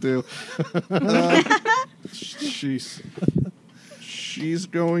she gonna do? She's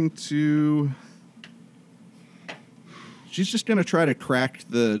going to. She's just going to try to crack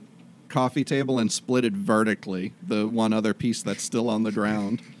the coffee table and split it vertically, the one other piece that's still on the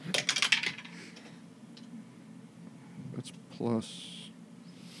ground. That's plus...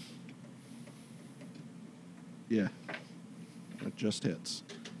 Yeah. That just hits.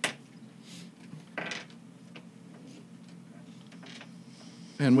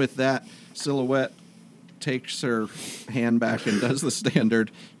 And with that, Silhouette takes her hand back and does the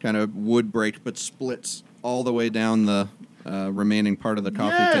standard kind of wood break, but splits all the way down the remaining part of the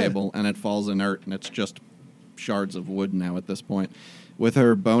coffee table, and it falls inert, and it's just shards of wood now at this point. With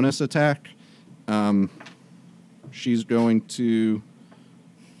her bonus attack, she's going to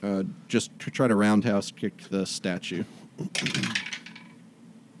just try to roundhouse kick the statue.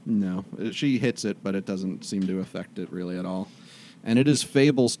 No, she hits it, but it doesn't seem to affect it really at all. And it is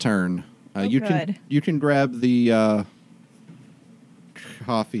Fable's turn. You can grab the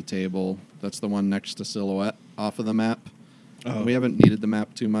coffee table. That's the one next to Silhouette off of the map. Oh. We haven't needed the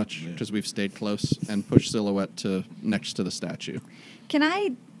map too much because we've stayed close and pushed Silhouette to next to the statue. Can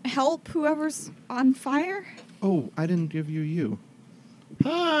I help whoever's on fire? Oh, I didn't give you.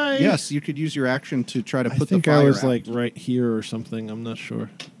 Hi. Yes, you could use your action to try to I put think the fire I was out. like right here or something. I'm not sure.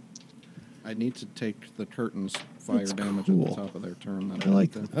 I need to take the curtain's fire That's damage cool. at the top of their turn. That I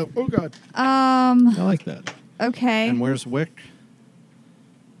like that. that. Oh God. I like that. Okay. And where's Wick?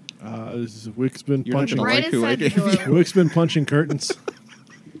 Wick's been You're not punching. gonna Right like who I inside the gave you. door. Wick's been punching curtains.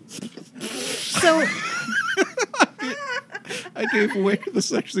 So I gave Wick the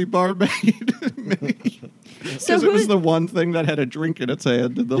sexy barmaid. So Because it was who's the one thing that had a drink in its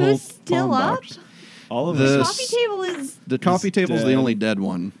hand in the whole who's still phone up? box. All of The us. Coffee table is The coffee He's table's the dead. only dead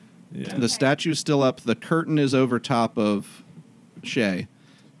one. Yeah. The statue's still up. The curtain is over top of Shay.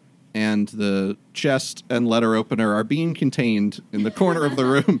 And the chest and letter opener are being contained in the corner of the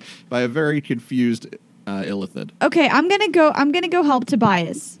room by a very confused Illithid. okay. I'm gonna go help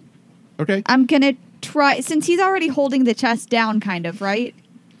Tobias. Okay. I'm gonna try since he's already holding the chest down, kind of, right?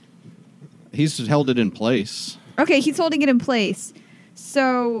 He's held it in place. Okay, he's holding it in place.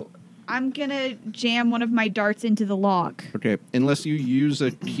 So I'm gonna jam one of my darts into the lock. Okay. Unless you use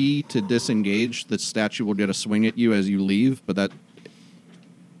a key to disengage, the statue will get a swing at you as you leave, but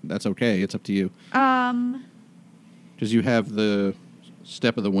that's okay. It's up to you. Because you have the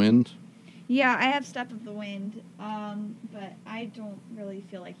Step of the Wind. Yeah, I have Step of the Wind, but I don't really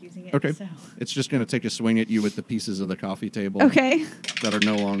feel like using it. Okay. So. It's just going to take a swing at you with the pieces of the coffee table Okay. that are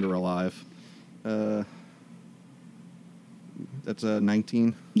no longer alive. That's a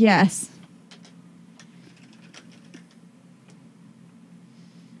 19. Yes.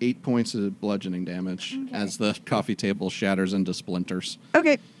 8 points of bludgeoning damage as the coffee table shatters into splinters.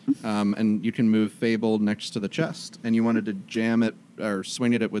 Okay. And you can move Fable next to the chest. And you wanted to jam it or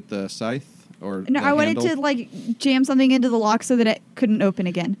swing at it with the scythe or No, the I wanted handle? to like jam something into the lock so that it couldn't open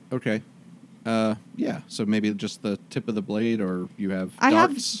again. Okay. Yeah. So maybe just the tip of the blade, or you have I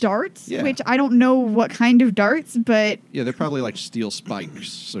darts. have darts, Yeah. which I don't know what kind of darts, but Yeah, they're probably like steel spikes.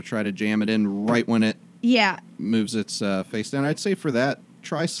 So try to jam it in right when it yeah. moves its face down. I'd say for that,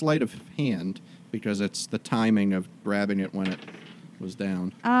 try sleight of hand because it's the timing of grabbing it when it was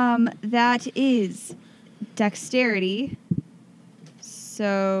down. That is dexterity.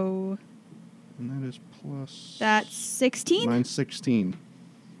 So And that is plus... that's 16. Mine's 16.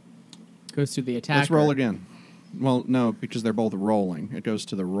 Goes to the attacker. Let's roll again. Well, no, because they're both rolling. It goes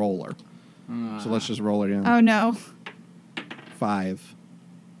to the roller. So let's just roll again. Oh no, 5.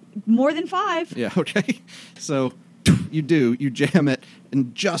 more than 5. Yeah, okay. So you jam it,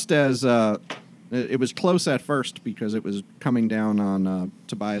 and just as it was close at first because it was coming down on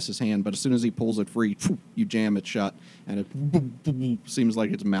Tobias's hand, but as soon as he pulls it free, you jam it shut, and it seems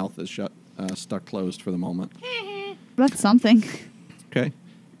like its mouth is shut, stuck closed for the moment. That's something. Okay,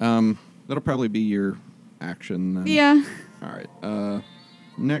 that'll probably be your action then. Yeah. All right.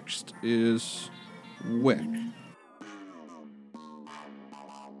 Next is Wick.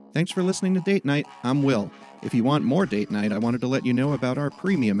 Thanks for listening to Date Night. I'm Will. If you want more Date Night, I wanted to let you know about our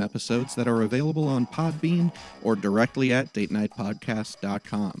premium episodes that are available on Podbean or directly at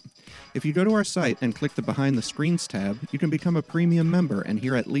datenightpodcast.com. If you go to our site and click the Behind the Screens tab, you can become a premium member and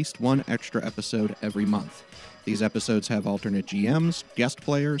hear at least one extra episode every month. These episodes have alternate GMs, guest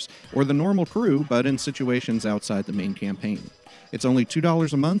players, or the normal crew, but in situations outside the main campaign. It's only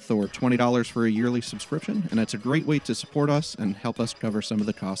 $2 a month or $20 for a yearly subscription, and it's a great way to support us and help us cover some of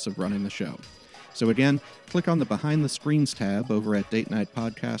the costs of running the show. So again, click on the Behind the Screens tab over at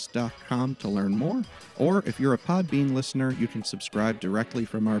datenightpodcast.com to learn more, or if you're a Podbean listener, you can subscribe directly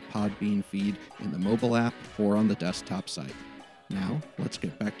from our Podbean feed in the mobile app or on the desktop site. Now, let's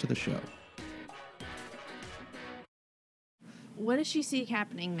get back to the show. what does she see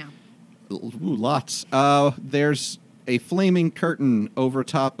happening now? Ooh, lots. There's a flaming curtain over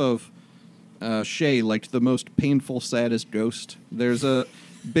top of Shay, like the most painful, saddest ghost. There's a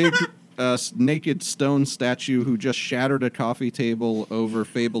big naked stone statue who just shattered a coffee table over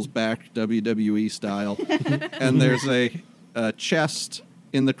Fable's back, WWE style. And there's a chest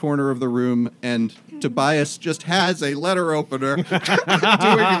in the corner of the room, and Tobias just has a letter opener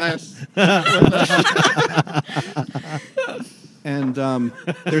doing this. And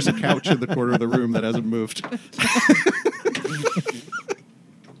there's a couch in the corner of the room that hasn't moved.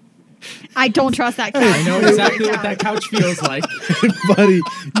 I don't trust that couch. I know exactly what that couch feels like. Buddy,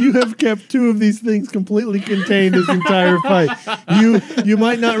 you have kept two of these things completely contained this entire fight. You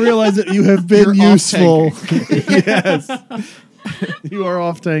might not realize that you have been You're useful. Yes. You are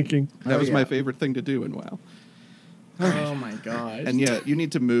off tanking. That was my favorite thing to do in WoW. Oh my god. And yeah, you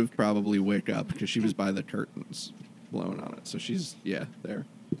need to move probably Wick up because she was by the curtains blowing on it. So she's, there.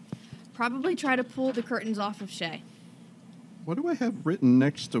 Probably try to pull the curtains off of Shay. What do I have written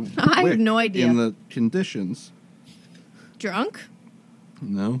next to I have Wick no idea. in the conditions? Drunk?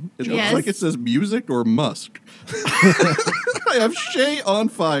 No. It Yes. looks like it says music or musk. I have Shay on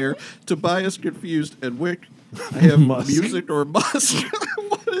fire, Tobias confused, and Wick, I have Musk. music or musk.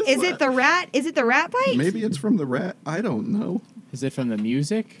 What Is it the rat? Is it the rat bite? Maybe it's from the rat. I don't know. Is it from the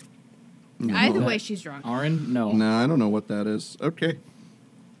music? No. Either way, she's drunk. Aaron? No. No, I don't know what that is. Okay.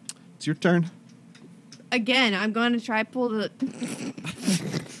 It's your turn. Again, I'm going to try pull the...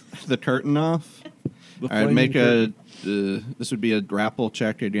 The curtain off. The All right, flaming make curtain. this would be a grapple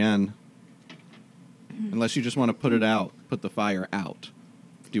check again. Unless you just want to put it out, put the fire out.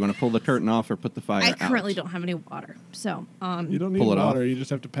 Do you want to pull the curtain off or put the fire I out? currently don't have any water, so You don't need Pull it off. water. You just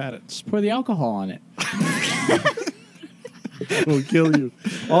have to pat it. Just pour the alcohol on it. It will kill you.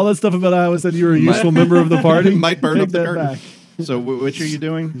 All that stuff about Iowa said you were a Might- useful member of the party. Might burn Take up the that curtain. back. So which are you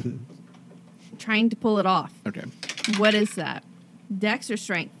doing? trying to pull it off. Okay. What is that? Dex or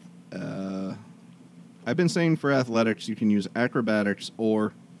strength? I've been saying for athletics you can use acrobatics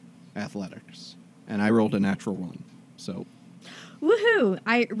or athletics. And I rolled a natural 1. So Woohoo!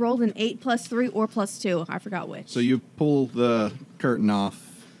 I rolled an 8 plus 3 or plus 2. I forgot which. so you pull the curtain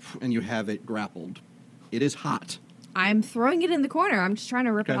off and you have it grappled. It is hot. I'm throwing it in the corner. I'm just trying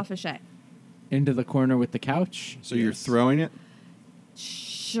to rip it Okay. off of Shay. Into the corner with the couch. So you're throwing it.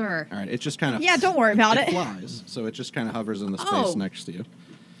 Sure. All right. It just kind of Yeah, don't worry about it. flies. So it just kind of hovers in the space Oh. next to you.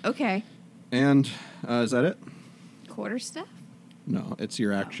 Okay. And is that it? Quarter staff? No, it's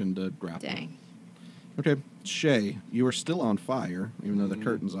your action to grapple. Dang. Okay, Shay, you are still on fire, even though the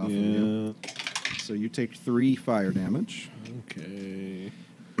curtain's off of you. Yeah. So you take 3 fire damage, Okay.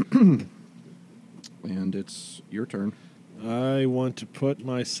 and it's your turn. I want to put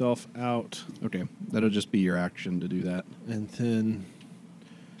myself out Okay, that'll just be your action to do that. and then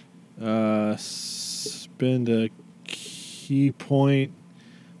spend a key point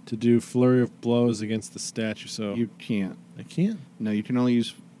to do flurry of blows against the statue. So You can't. I can't. No, you can only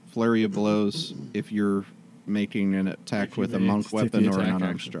use flurry of blows if you're making an attack If you with a may monk take the weapon or an attack unarmed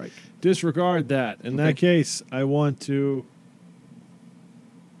action. strike. Disregard that. In that Okay. case, I want to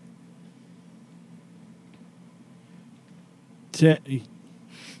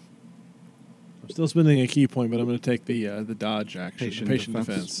I'm still spending a key point, but I'm going to take the dodge action, patient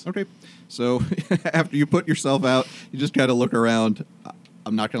defense. Okay, so after you put yourself out, you just kind of look around.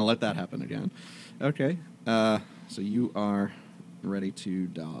 I'm not going to let that happen again. Okay, so you are ready to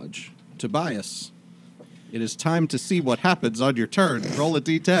dodge. Tobias, it is time to see what happens on your turn. Roll a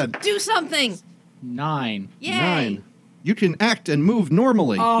d10. Do something! 9. Yay! 9. You can act and move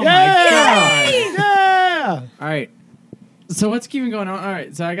normally. Oh my god! Yeah! All right. So what's keeping going on? All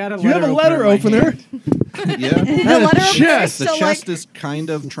right. So I got a You have a letter opener. Yeah. The letter opener chest. is The still chest like, is kind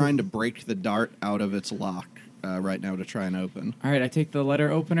of trying to break the dart out of its lock right now to try and open. All right. I take the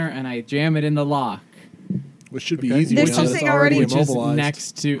letter opener and I jam it in the lock, Which should be Okay. easy. There's now that it's something already- which is immobilized.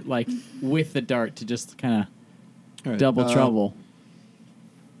 next to like with the dart to just kind All of right, double trouble.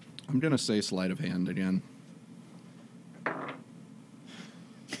 I'm going to say sleight of hand again.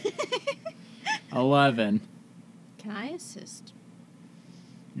 11. Can I assist?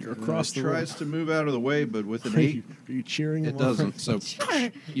 You're across the room. tries to move out of the way, but with an Are 8, you, are you cheering it him on? doesn't. So Sure.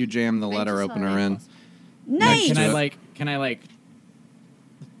 you jam the I letter just saw opener that in. plus. Now, nice. Can I like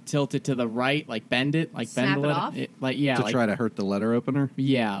tilt it to the right, like bend it, like Snap bend the it letter, off? like yeah, To like try to hurt the letter opener.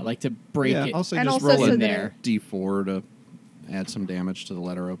 yeah, like to break Yeah, it. I'll say And just also roll so a that there. d4 to add some damage to the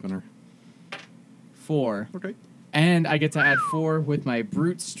letter opener. 4. Okay. And I get to add 4 with my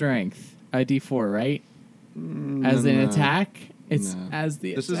brute strength. A d4, right? As an No. attack? It's No. as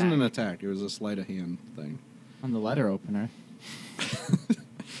the This attack. isn't an attack. It was a sleight of hand thing. On the letter opener.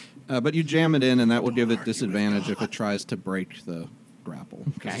 But you jam it in, and that will give it disadvantage if it tries to break the grapple.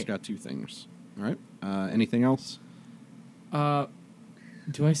 Because it's Okay. got 2 things. All right. Anything else?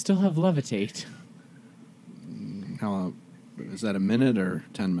 Do I still have levitate? How is that? A minute or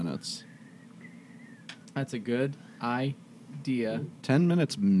 10 minutes? That's a good idea. 10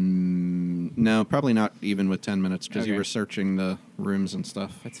 minutes? No, probably not even with 10 minutes because you Okay. were searching the rooms and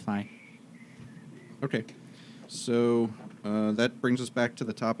stuff. That's fine. Okay. So that brings us back to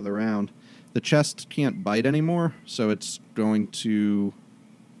the top of the round. The chest can't bite anymore, so it's going to.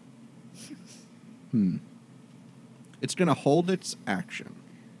 It's going to hold its action,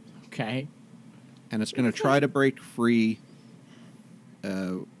 Okay. and it's going to try to break free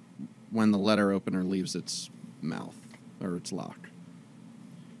when the letter opener leaves its mouth or its lock.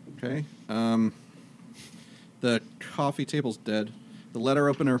 Okay. The coffee table's dead. The letter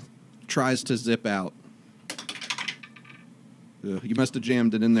opener tries to zip out. Ugh, you must have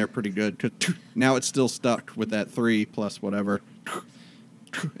jammed it in there pretty good. 'Cause now it's still stuck with that 3 plus whatever.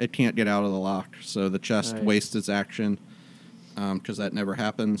 It can't get out of the lock, so the chest Right. wastes its action because that never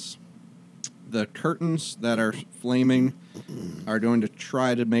happens. The curtains that are flaming are going to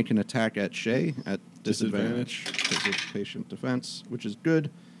try to make an attack at Shay at disadvantage because of patient defense, which is good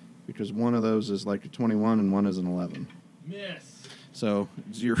because one of those is like a 21 and one is an 11. Miss. So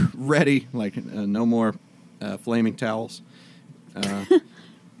you're ready, like no more flaming towels.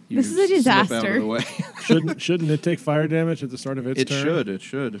 You This is a slip out of disaster. the way. Shouldn't it take fire damage at the start of its It turn? should. It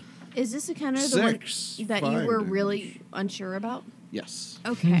should. Is this a kind of the 6 one that fire you were damage. really unsure about? Yes,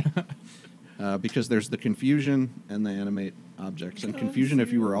 Okay. because there's the confusion and the animate objects. And confusion,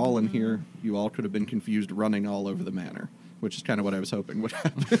 if you were all in here, you all could have been confused running all over the manor, which is kind of what I was hoping would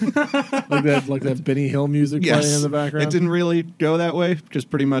happen. like that Benny Hill music playing in the background. It didn't really go that way because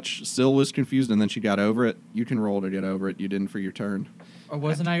pretty much Syl was confused and then she got over it. You can roll to get over it. You didn't for your turn. Or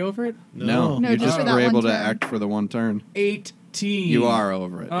wasn't I over it? No, No, you just just for that were able one to turn. act for the one turn. 18. You are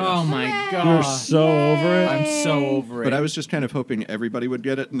over it. Oh yes. my You're god. so over it. I'm so over it. But I was just kind of hoping everybody would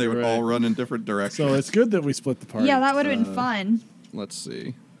get it and they would Right. all run in different directions. So it's good that we split the party. Yeah, that would have been fun. Let's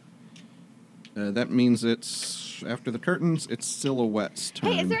see. That means it's after the curtains. It's Silhouette's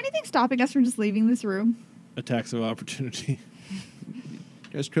turn. Hey, is there anything stopping us from just leaving this room? Attacks of opportunity. You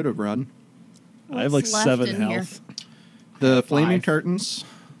guys could have run. I have like What's left 7 in here? health. The flaming 5. curtains,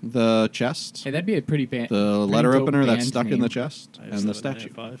 the chest, Hey, that'd be a pretty the letter dope opener that's band stuck in name. the chest, I have and the 7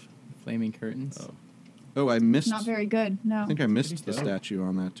 statue. 5. Flaming curtains. Oh. Oh, I missed. Not very good. No. I think I missed the Pretty dope. statue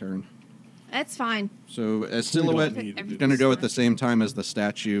on that turn. That's fine. So as We don't Silhouette need to do is going to this. go at the same time as the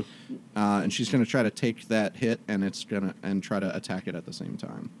statue, and she's going to try to take that hit, and it's gonna and try to attack it at the same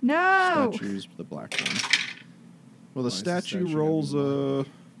time. No. Statue's the black one. Well, the Why is the statue statue rolls gonna a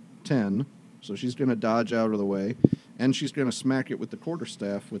 10, so she's going to dodge out of the way, and she's going to smack it with the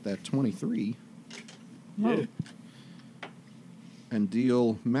quarterstaff with that 23, Yeah. and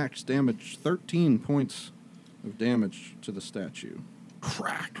deal max damage, 13 points of damage to the statue.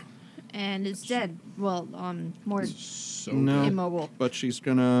 Crack. And it's dead. Well, more So No. immobile. But she's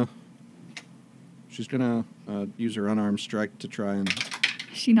gonna use her unarmed strike to try and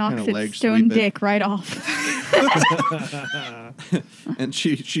She knocks Kinda leg its stone sweep it. dick right off. and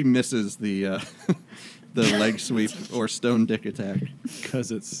she misses the the leg sweep or stone dick attack.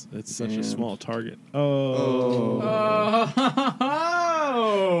 because it's such a And- small target. Oh.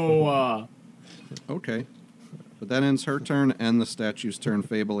 Oh. Okay. But that ends her turn and the statue's turn.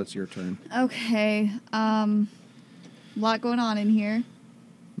 Fable, it's your turn. Okay. Lot going on in here.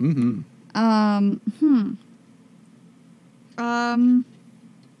 Mm-hmm.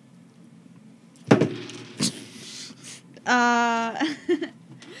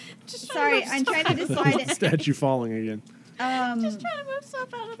 Sorry, I'm trying to decide. Statue falling again. Trying to move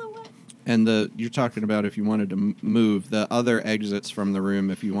stuff out of the way. And you're talking about if you wanted to move the other exits from the room,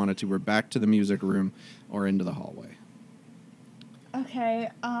 if you wanted to, were back to the music room or into the hallway. Okay.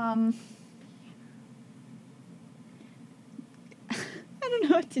 I don't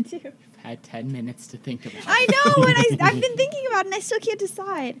know what to do. Had 10 minutes to think about it. I know, and I've been thinking about it, and I still can't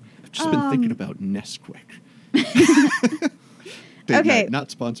decide. I've just been thinking about Nesquik. Date Okay. night,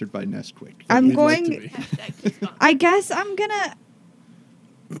 not sponsored by Nesquik. I'm We'd like going. to be. I guess I'm gonna.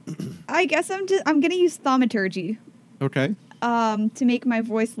 I'm gonna use thaumaturgy. Okay. To make my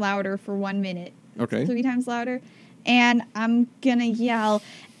voice louder for 1 minute. Okay. 3 times louder. And I'm gonna yell,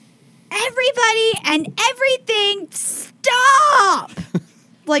 "Everybody and everything, stop!"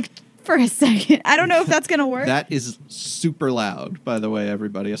 Like for a second. I don't know if that's gonna work. That is super loud, by the way,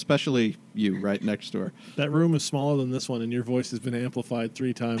 everybody, especially you right next door. That room is smaller than this one, and your voice has been amplified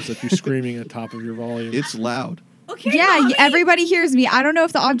 3 times, like you're screaming at top of your volume. It's loud. Okay, Yeah, Mommy. everybody hears me. I don't know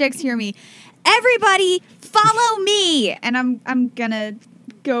if the objects hear me. Everybody, follow me. And I'm gonna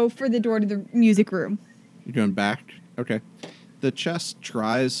go for the door to the music room. You're going back? Okay. The chest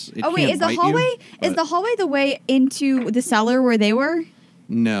tries. It Oh wait, can't is the bite you, hallway but- the hallway the way into the cellar where they were?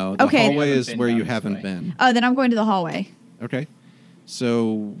 No, the Okay. hallway We haven't is been where down you this haven't way. been. Oh, then I'm going to the hallway. Okay.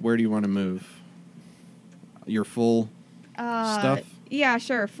 So where do you want to move? Your full stuff? Yeah,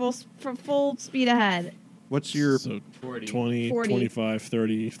 sure. Full speed ahead. What's your So 40. 20, 40. 25,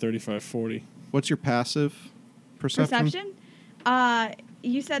 30, 35, 40. What's your passive perception?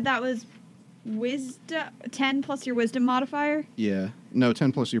 You said that was wisdom 10 plus your wisdom modifier? Yeah. No,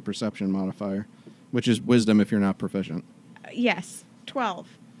 10 plus your perception modifier, which is wisdom if you're not proficient. Yes, 12.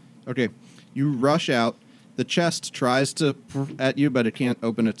 Okay. You rush out. The chest tries to at you, but it can't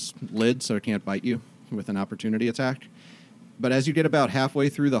open its lid, so it can't bite you with an opportunity attack. But as you get about halfway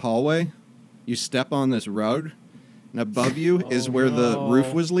through the hallway, you step on this rug, and above you is where the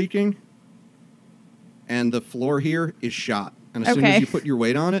roof was leaking, and the floor here is shot. And as soon Okay. as you put your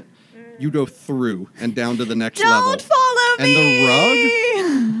weight on it, you go through and down to the next level. Don't follow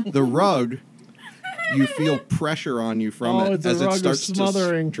And me! The rug, you feel pressure on you from Oh, it it's a as it rug of starts to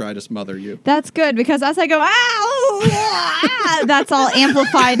smothering. try to smother you. That's good because as I go, ow, that's all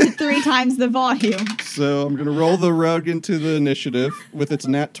amplified to 3 times the volume. So I'm going to roll the rug into the initiative with its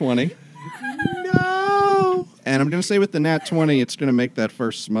nat 20. No! And I'm going to say with the nat 20, it's going to make that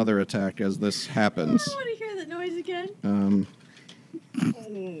first smother attack as this happens. I want to hear that noise again.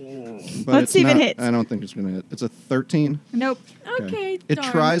 But Let's it's see if it not- hits. I don't think it's going to hit. It's a 13. Nope. Okay, It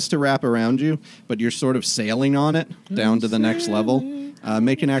darn. tries to wrap around you, but you're sort of sailing on it down to the next level.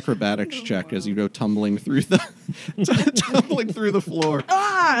 Make an acrobatics check as you go tumbling through the tumbling through the floor.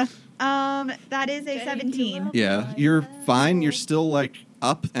 That is a 17. Yeah, you're fine. You're still like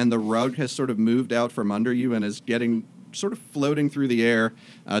up, and the rug has sort of moved out from under you and is getting sort of floating through the air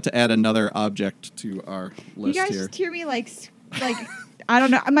to add another object to our You list guys here. just hear me like I don't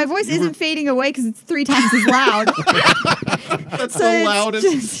know. My voice isn't fading away because it's 3 times as loud. That's so the it's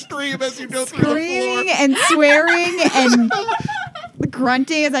loudest just scream as you go through the floor. Screaming and swearing and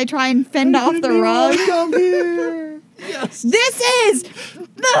grunting as I try and fend off the rug. Come here! Yes. This is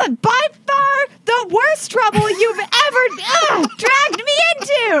by far the worst trouble you've ever dragged me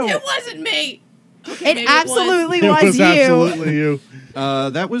into. It wasn't me. Okay, maybe It absolutely It was, was you. absolutely you.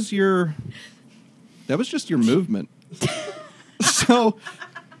 That was just your movement. So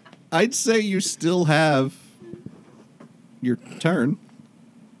I'd say you still have your turn.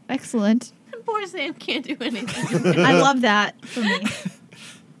 Excellent. Poor Sam can't do anything. I love that for me.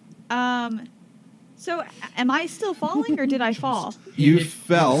 So am I still falling or did I fall? You Hit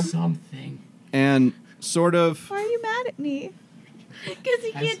fell something. and sort of Why are you mad at me? Because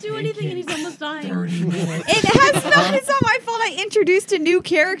he can't do anything and he's almost dying. 30 minutes. It has not. It's not my fault. I introduced a new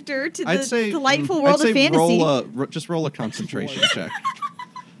character to I'd the say delightful world I'd say of fantasy. just roll a concentration check.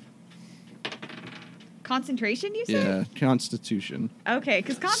 Concentration, you said? Yeah, Constitution. Okay,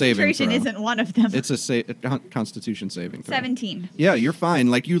 because Saving concentration throw. isn't one of them. It's a Constitution saving throw. 17. Yeah, you're fine.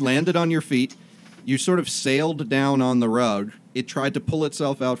 Like you landed on your feet, you sort of sailed down on the rug. It tried to pull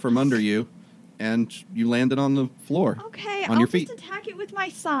itself out from under you, and you landed on the floor. Okay, on I'll your just feet. attack it with my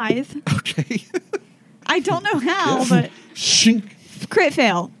scythe. Okay. I don't know how, but Shink! crit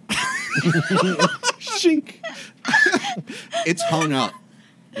fail. Shink! It's hung up.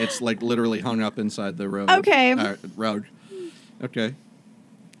 It's like literally hung up inside the rug. Okay. Rug. Okay.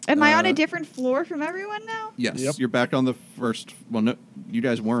 Am I on a Uh, different floor from everyone now? Yes, Yep. you're back on the first. Well, no, you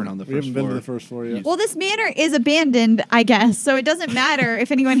guys weren't on the We first haven't been floor. to the first floor yet. Well, this manor is abandoned, I guess, so it doesn't matter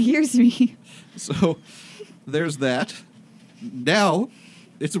if anyone hears me. So there's that. Now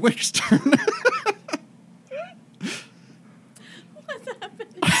it's Wick's turn. What's happening?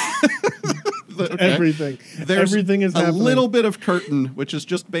 Okay. Everything. There's Everything is a happening. little bit of curtain, which is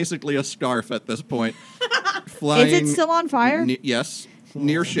just basically a scarf at this point. Flying. Is it still on fire? Yes,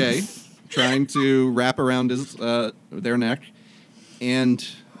 near Shay, trying to wrap around his their neck, and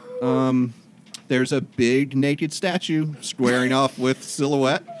there's a big naked statue squaring off with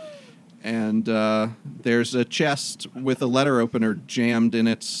Silhouette, and there's a chest with a letter opener jammed in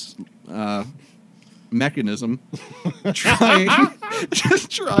its mechanism, just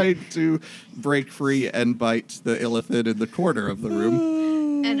trying to break free and bite the illithid in the corner of the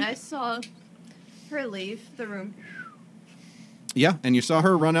room. And I saw her leave the room. Yeah, and you saw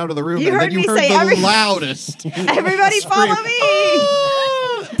her run out of the room, You and heard then you me heard say the every- loudest. Everybody Scream. follow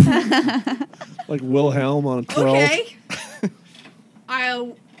me! Like Wilhelm on 12. Okay.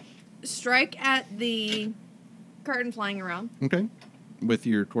 I'll strike at the curtain flying around. Okay, with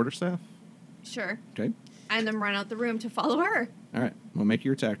your quarterstaff. Sure. Okay, and then run out the room to follow her. All right. We'll make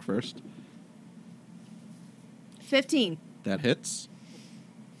your attack first. 15. That hits.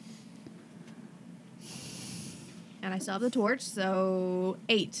 And I still have the torch, so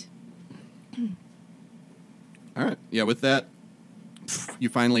 8. All right. Yeah, with that, you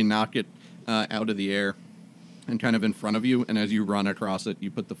finally knock it out of the air and kind of in front of you. And as you run across it,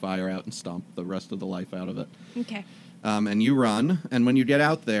 you put the fire out and stomp the rest of the life out of it. Okay. And you run. And when you get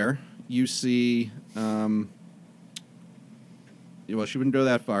out there, you see... well, she wouldn't go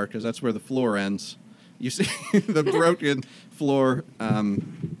that far because that's where the floor ends. You see the broken floor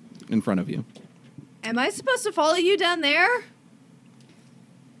in front of you. Am I supposed to follow you down there?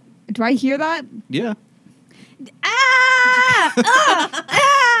 Do I hear that? Yeah. Ah!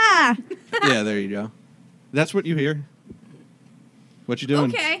 Ah! Yeah, there you go. That's what you hear. What you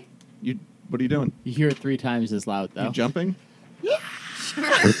doing? Okay. What are you doing? You hear it 3 times as loud, though. You jumping?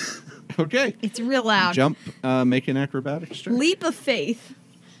 Sure. Okay. It's real loud. Jump, make an acrobatics check. Leap of faith.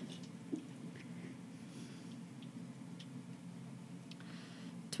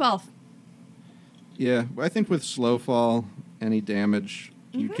 12. Yeah, I think with slow fall, any damage,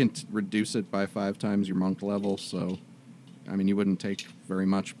 you can reduce it by 5 times your monk level. So, I mean, you wouldn't take very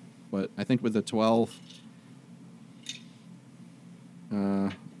much. But I think with the 12,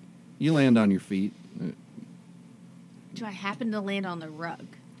 you land on your feet. Do I happen to land on the rug?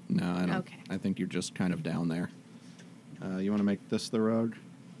 No, I don't. Okay. I think you're just kind of down there. You want to make this the rug?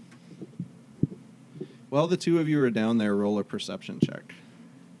 Well, the two of you are down there. Roll a perception check.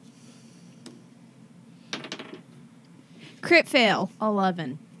 Crit fail.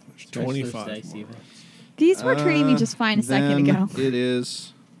 11. 25. These were treating me just fine a second Then ago. It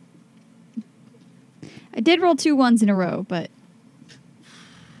is. I did roll 2 1s in a row, but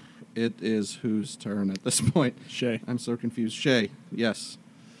It is whose turn at this point? Shay. I'm so confused. Shay, yes.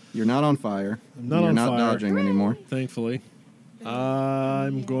 You're not on fire. I'm not You're on not fire. dodging anymore. Thankfully.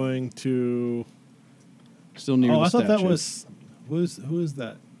 I'm going to... Still near Oh, the I thought that statue. was... Who is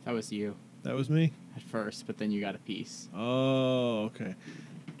that? That was you That was me? at first, but then you got a piece. Oh, okay.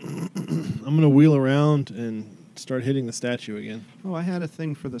 I'm going to wheel around and start hitting the statue again. Oh, I had a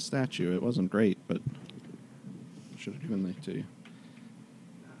thing for the statue. It wasn't great, but I should have given that to you.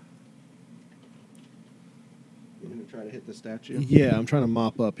 You're going to try to hit the statue? Yeah, I'm trying to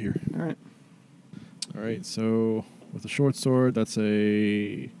mop up here. All right. All right, so with a short sword, that's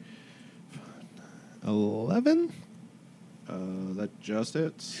a 11. That just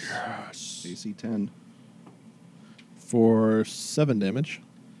hits. AC 10. For 7 damage.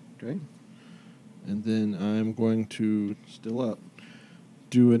 Okay. And then I'm going to Still up.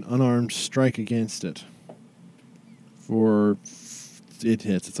 do an unarmed strike against it. For... It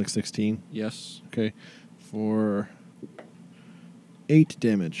hits. It's like 16. Yes. Okay. For 8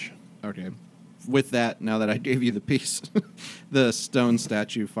 damage. Okay. With that, now that I gave you the piece, the stone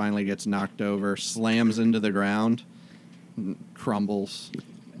statue finally gets knocked over, slams into the ground, crumbles,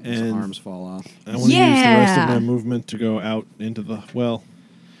 his And- arms fall off. I want to use the rest of Yeah. my movement to go out into the... Well,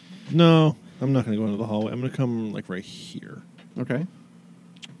 no. I'm not going to go into the hallway. I'm going to come, like, right here. Okay.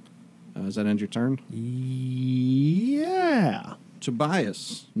 Does that end your turn? Yeah.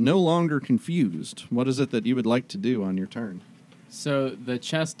 Tobias, no longer confused. What is it that you would like to do on your turn? So the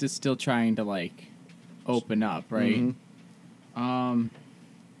chest is still trying to, like, open up, right? Mhm.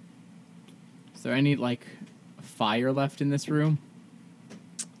 Is there any, like, fire left in this room?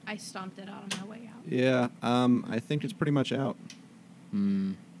 I stomped it out on my way out. Yeah, I think it's pretty much out.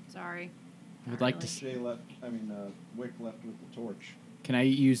 Sorry. I would like to... Wick left with the torch. Can I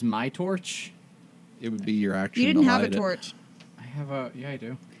use my torch? It would be your action. you didn't to have a light it. torch. I have a... Yeah, I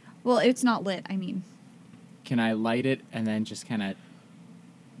do. Well, it's not lit, I mean. Can I light it and then just kind of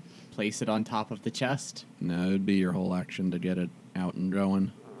place it on top of the chest? No, it would be your whole action to get it out and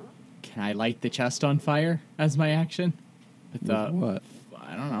going. Can I light the chest on fire as my action? With What?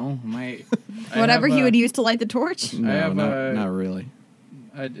 I don't know. Whatever he would use to light the torch. No, have not really.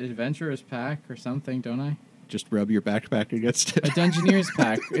 An adventurer's pack or something, don't I? Just rub your backpack against it. A dungeoneer's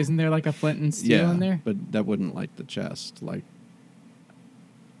pack. Isn't there like a flint and steel yeah, in there? but that wouldn't light the chest. Like,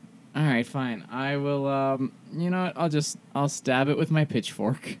 All right, fine. I will. You know what? I'll stab it with my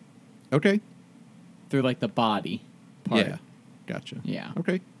pitchfork okay. through like the body part. Yeah, gotcha. Yeah.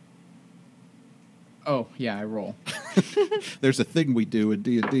 Okay. Oh yeah, I roll. There's a thing we do in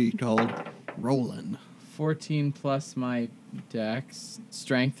D&D called rolling. 14 plus my dex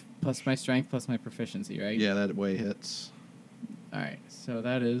strength plus my strength plus my proficiency, right? Yeah, that way hits. All right. So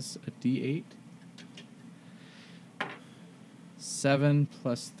that is a D8. 7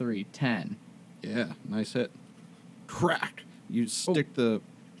 plus 3, 10. Yeah, nice hit. Crack. You stick the...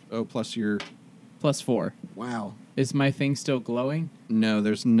 Oh, plus your +4. Wow. Is my thing still glowing? No,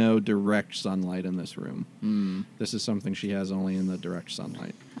 there's no direct sunlight in this room. This is something she has only in the direct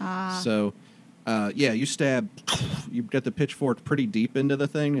sunlight. So, yeah, you stab. You get the pitchfork pretty deep into the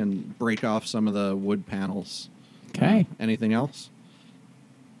thing and break off some of the wood panels. Okay. Anything else?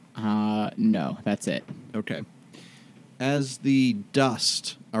 No, that's it. Okay. As the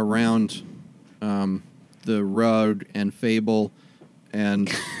dust around the rug and Fable and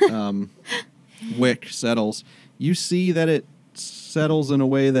Wick settles, you see that it settles in a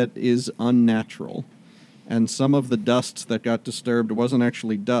way that is unnatural. And some of the dust that got disturbed wasn't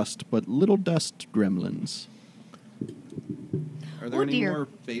actually dust, but little dust gremlins. Are there Oh, any dear. more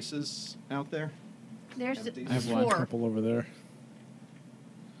faces out there? There's I have one 4. couple over there.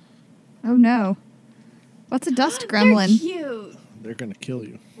 Oh no. What's a dust They're gremlin? cute. They're gonna kill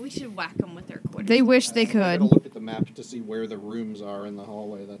you. We should whack them with their quarters. They wish they I gotta could. look at the map to see where the rooms are in the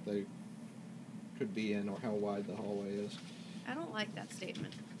hallway that they could be in, or how wide the hallway is. I don't like that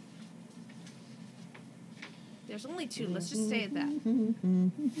statement. There's only 2. Let's just say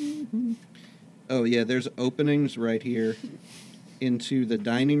that. Oh yeah, there's openings right here into the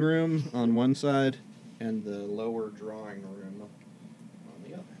dining room on one side and the lower drawing room on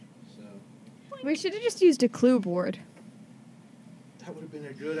the other. So We should have just used a clue board. that would have been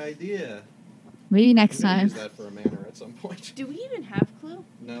a good idea. Maybe next I'm gonna time. use that for a manor at some point. Do we even have Clue?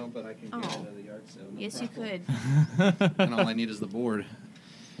 No, but I can get it Oh. at the yard sale. no Yes, you problem. could. And all I need is the board.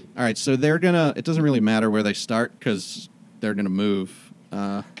 All right, so they're gonna. It doesn't really matter where they start because they're gonna move.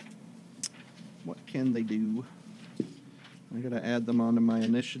 What can they do? I gotta add them onto my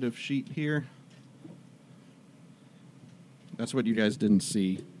initiative sheet here. That's what you guys didn't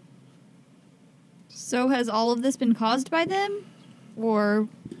see. So has all of this been caused by them? Or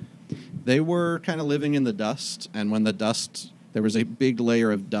They were kind of living in the dust, and when the dust, there was a big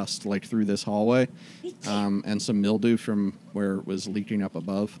layer of dust like through this hallway, and some mildew from where it was leaking up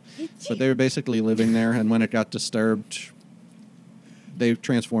above. But they were basically living there, and when it got disturbed, they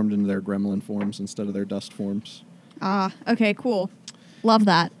transformed into their gremlin forms instead of their dust forms. okay, cool. Love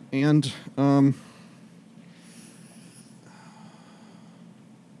that. And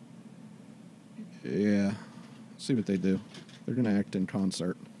yeah, see what they do. They're gonna act in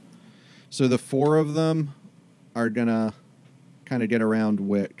concert. So the 4 of them are gonna kind of get around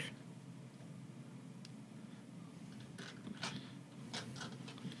Wick.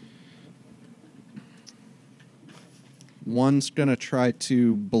 One's gonna try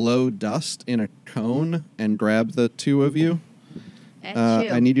to blow dust in a cone and grab the 2 of you. At you.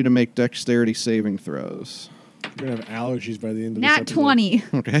 I need you to make dexterity saving throws. You're gonna have allergies by the end of this Nat episode. 20.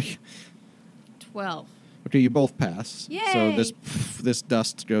 Okay. 12. Okay, you both pass. So Yay! this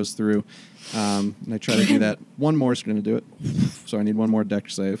dust goes through. And I try to do that. One more is going to do it. So I need one more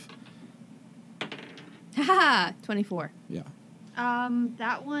dex save. Haha, 24. Yeah.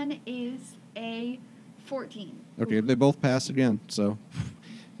 That one is a 14. Okay, they both pass again. So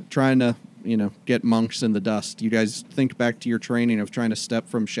trying to, get monks in the dust. You guys think back to your training of trying to step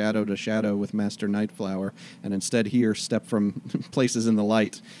from shadow to shadow with Master Nightflower, and instead here step from places in the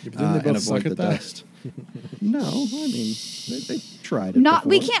light Yeah, but didn't they and both suck avoid the at that? dust. No, I mean, they tried it Not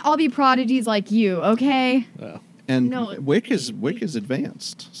we before. can't all be prodigies like you, okay? Oh. And No. Wick is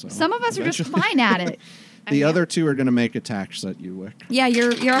advanced. So Some of us are just eventually- fine at it. The Yeah. other 2 are going to make attacks at you, Wick. Yeah,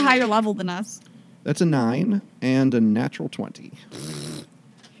 you're a higher level than us. That's a 9 and a natural 20.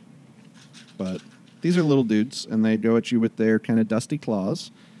 But these are little dudes, and they go at you with their kind of dusty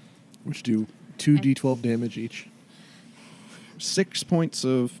claws. Which do 2d12 damage each. 6 points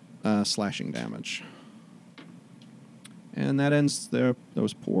of slashing damage. And that ends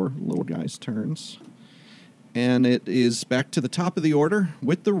those poor little guys' turns. And it is back to the top of the order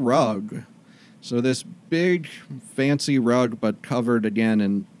with the rug. So this big, fancy rug, but covered again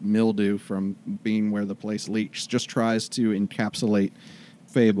in mildew from being where the place leaks, just tries to encapsulate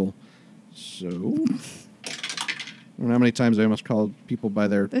Fable. So, I don't know how many times I almost called people by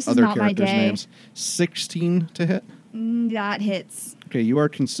their This is other not my characters' day. names. 16 to hit. That hits. Okay, you are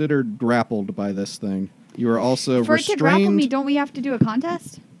considered grappled by this thing. You are also For it to grapple restrained. me, don't we have to do a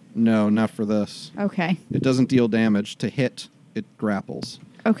contest? No, not for this. Okay. It doesn't deal damage. To hit, it grapples.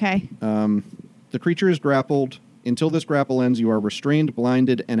 Okay. The creature is grappled. Until this grapple ends, you are restrained,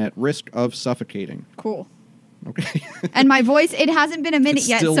 blinded, and at risk of suffocating. Cool. Okay. And my voice, it hasn't been a minute It's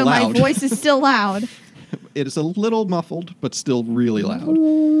yet, still so my loud. voice is still loud. It is a little muffled, but still really loud.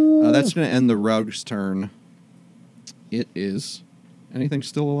 That's going to end the rug's turn. It is. Anything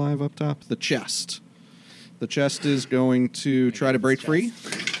still alive up top? The chest. The chest is going to try to break free.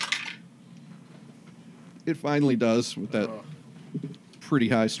 It finally does with that pretty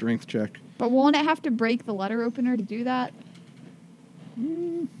high strength check. But won't it have to break the letter opener to do that?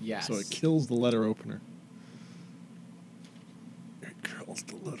 Yes. So it kills the letter opener. It kills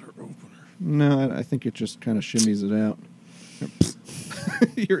the letter opener. No, I think it just kind of shimmies it out.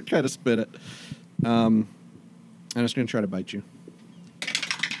 You're kind of spit it. I'm just going to try to bite you.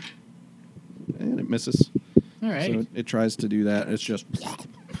 And it misses. All right. So it tries to do that. It's just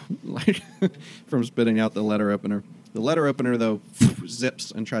like from spitting out the letter opener. The letter opener, though,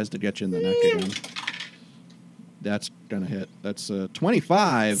 zips and tries to get you in the neck again. That's going to hit. That's a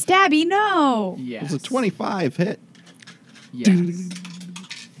 25. Stabby, no. Yes. It's a 25 hit. Yes.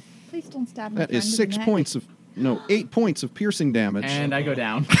 Please don't stab my That is friend in the 6 neck. points of... No, 8 points of piercing damage. And I go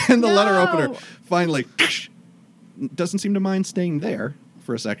down. And the letter No. opener finally doesn't seem to mind staying there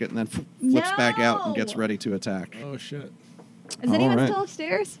for a second and then flips back out and gets No. ready to attack. Oh, shit. Is All anyone right. still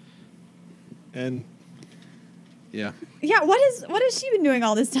upstairs? And Yeah. Yeah. What has she been doing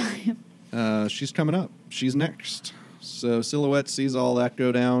all this time? She's coming up. She's next. So Silhouette sees all that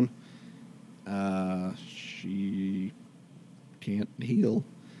go down. She can't heal.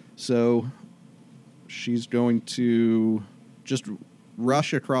 So she's going to just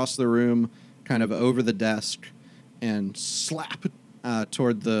rush across the room, kind of over the desk, and slap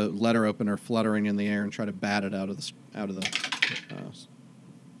toward the letter opener fluttering in the air and try to bat it out of the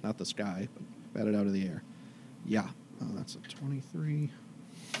not the sky, but bat it out of the air. Yeah, that's a 23.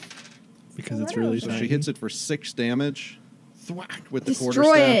 because it's really So tiny. she hits it for 6 damage, thwack with the Destroy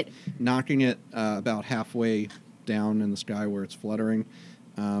quarterstaff, it. knocking it about halfway down in the sky where it's fluttering,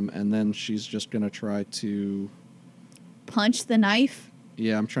 and then she's just gonna try to. Punch the knife.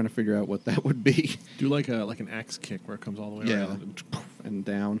 Yeah, I'm trying to figure out what that would be. Do like an axe kick where it comes all the way Yeah, around. and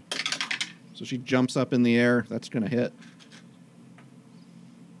down. So she jumps up in the air. That's gonna hit.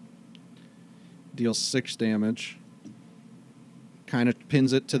 Deals 6 damage. Kind of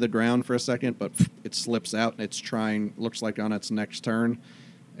pins it to the ground for a second, but it slips out and it's trying. Looks like on its next turn,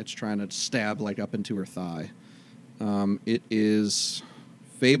 it's trying to stab like up into her thigh. It is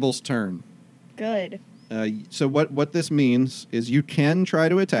Fable's turn. Good. So what this means is you can try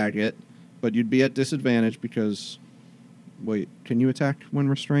to attack it, but you'd be at disadvantage because. Wait, can you attack when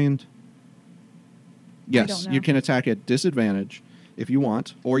restrained? Yes, don't know. you can attack at disadvantage if you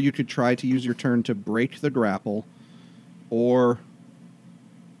want, or you could try to use your turn to break the grapple, or.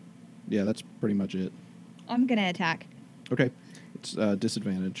 Yeah, that's pretty much it. I'm gonna attack. Okay, it's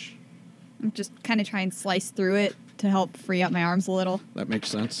disadvantage. I'm just kind of trying to slice through it to help free up my arms a little. That makes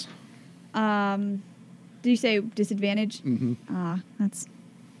sense. Did you say disadvantage? Mm-hmm.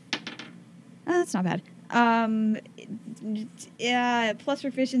 That's not bad. Yeah, plus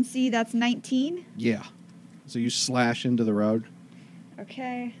proficiency, that's 19. Yeah. So you slash into the rug.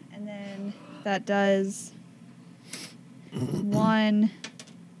 Okay, and then that does 1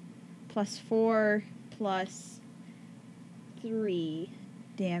 plus 4 plus 3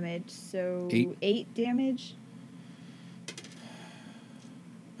 damage, so 8. 8 damage.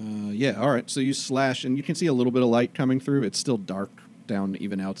 Yeah, all right. So you slash, and you can see a little bit of light coming through. It's still dark down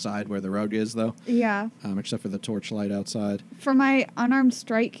even outside where the rug is, though, Yeah. except for the torchlight outside. For my unarmed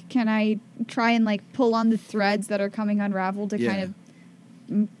strike, can I try and like pull on the threads that are coming unraveled to Yeah. kind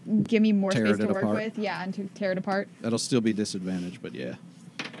of give me more Tear space it to work apart. with? Yeah, and to tear it apart. That'll still be disadvantage, but yeah.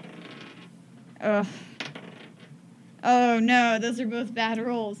 Ugh. Oh no, those are both bad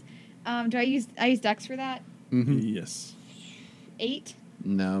rolls. Do I use Dex for that? Mm-hmm. Yes. 8.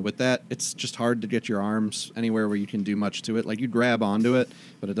 No, with that, it's just hard to get your arms anywhere where you can do much to it. Like, you grab onto it,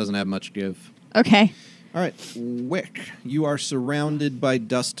 but it doesn't have much give. Okay. All right, Wick, you are surrounded by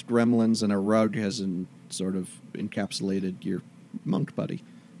dust gremlins, and a rug has sort of encapsulated your monk buddy.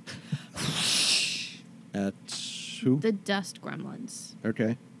 At who? The dust gremlins.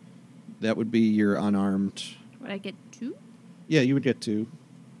 Okay. That would be your unarmed. Would I get 2? Yeah, you would get 2.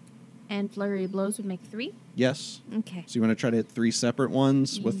 And flurry of blows would make 3? Yes. Okay. So you want to try to hit 3 separate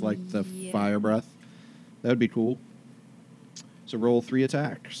ones with, like, the Yeah. fire breath? That would be cool. So roll 3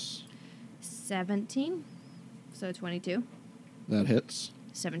 attacks. 17. So 22. That hits.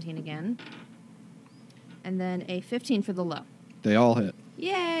 17 again. And then a 15 for the low. They all hit.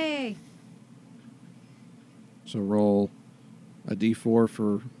 Yay! So roll a d4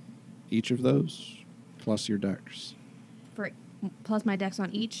 for each of those, plus your dex. Plus my dex on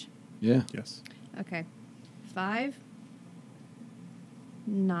each. Yeah. Yes. Okay. 5.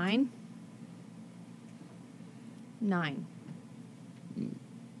 9. 9.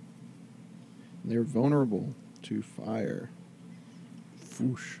 They're vulnerable to fire.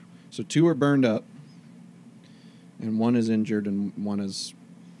 Foosh. So 2 are burned up, and 1 is injured, and 1 is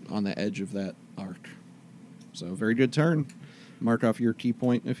on the edge of that arc. So very good turn. Mark off your key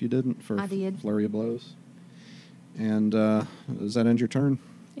point if you didn't for I did. flurry of blows. And does that end your turn?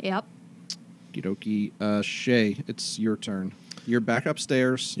 Yep. Okie dokie. Shay, it's your turn. You're back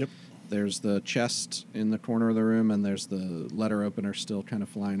upstairs. Yep. There's the chest in the corner of the room, and there's the letter opener still kind of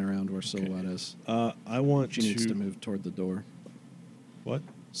flying around where Silhouette is. I want She needs to move toward the door. What?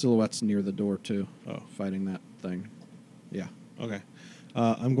 Silhouette's near the door, too. Oh. Fighting that thing. Yeah. Okay.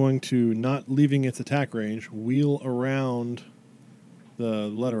 I'm going to, not leaving its attack range, wheel around the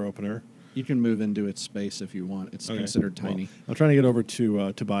letter opener. You can move into its space if you want. It's Okay. considered Well, tiny. I'm trying to get over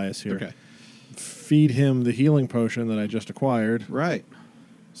to Tobias here. Okay. Feed him the healing potion that I just acquired. Right.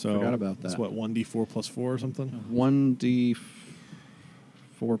 So Forgot about It's that. what, 1d4 plus 4 or something? 1d4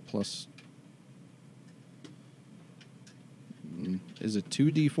 plus... Is it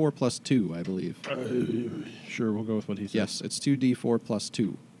 2d4 plus 2, I believe? Sure, we'll go with what he said. Yes, it's 2d4 plus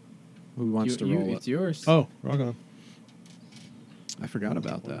 2. Who wants to roll It's it? yours. Oh, rock on. I forgot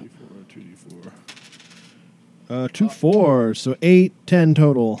about that. 1d4, 2d4. 2 4s, so 8, 10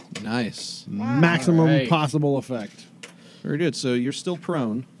 total. Nice. Maximum Alright. possible effect. Very good. So you're still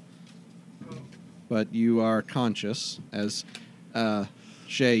prone, but you are conscious as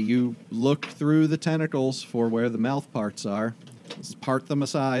Shay, you look through the tentacles for where the mouth parts are. Let's part them I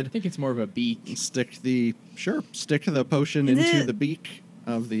aside. think it's more of a beak. Stick the potion Is into it- the beak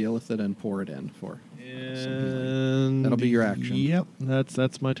of the illithid and pour it in for. And That'll be your action. Yep,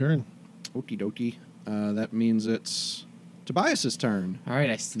 that's my turn. Okie dokie. That means it's Tobias's turn. All right,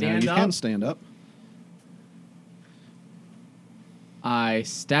 I Now stand you up. can stand up. I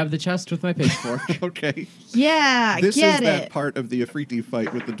stab the chest with my pitchfork. Okay. Yeah, This is get that it. part of the Afriti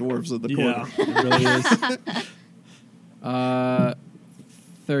fight with the dwarves in the corner. It really is.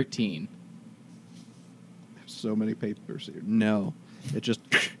 13. So many papers here. No, it just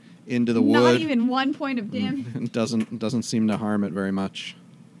into the Not wood. even 1 point of damage. It doesn't seem to harm it very much.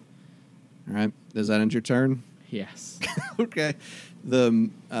 All right, does that end your turn? Yes. Okay. The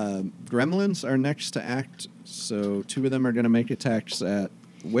gremlins are next to act, so 2 of them are going to make attacks at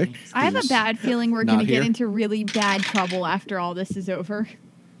Wick. I have a who's bad feeling we're not going to get here. into really bad trouble after all this is over.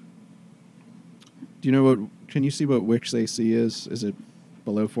 Do you know what? Can you see what Wick's AC is? Is it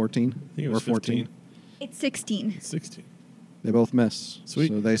below 14 I think it or was 14? 15. It's 16. 16. They both miss. Sweet.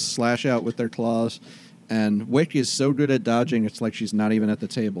 So they slash out with their claws. And Wick is so good at dodging, it's like she's not even at the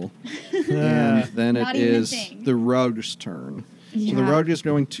table. And then Not it even a is thing. the rug's turn. So the Yeah. rug is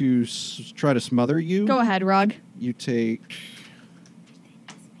going to try to smother you. Go ahead, Rug. You take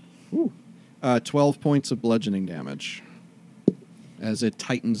 12 points of bludgeoning damage as it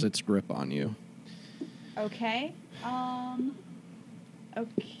tightens its grip on you. Okay.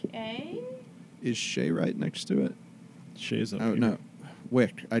 Okay. Is Shay right next to it? Shay's up Oh, here. no.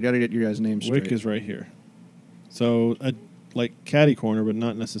 Wick. I got to get your guys' names straight. Wick is right here. So, like caddy corner, but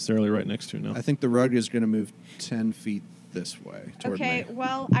not necessarily right next to. No. I think the rug is going to move 10 feet this way toward Okay, me.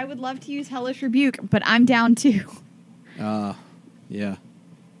 well, I would love to use Hellish Rebuke, but I'm down too. Yeah.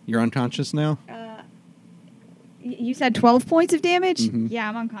 You're unconscious now? You said 12 points of damage? Mhm. Yeah,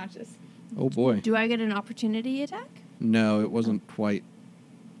 I'm unconscious. Oh, boy. Do I get an opportunity attack? No, it wasn't quite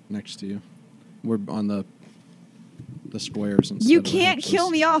next to you. We're on the squares instead You of the can't hexes. kill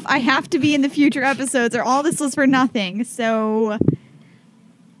me off. I have to be in the future episodes, or all this was for nothing. So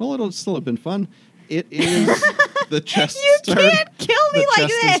Well, it'll still have been fun. It is the chest's you turn. can't kill me The like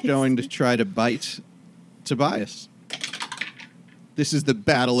chest this. is going to try to bite Tobias. This is the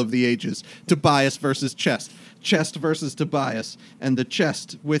battle of the ages. Tobias versus chest. Chest versus Tobias. And the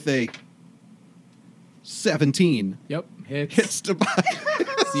chest with a 17 Yep. hits Tobias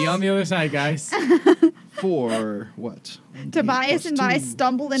See you on the other side, guys. for what? Tobias and I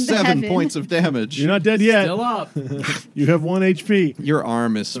stumbled into 7 heaven. points of damage. You're not dead yet. Still up. You have 1 HP. Your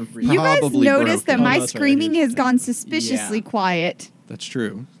arm is You You guys probably noticed that broken. my that's right, screaming it is. has gone suspiciously Yeah. quiet. That's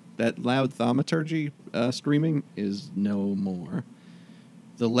true. That loud thaumaturgy screaming is no more.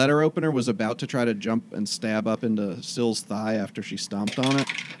 The letter opener was about to try to jump and stab up into Syl's thigh after she stomped on it.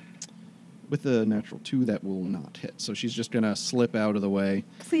 With a natural 2, that will not hit. So she's just going to slip out of the way.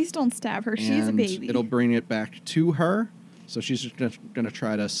 Please don't stab her. She's a and baby. It'll bring it back to her. So she's just going to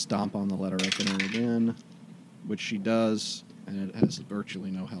try to stomp on the letter opener again, which she does, and it has virtually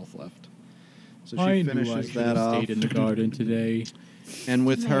no health left. So she finishes that off. garden today. And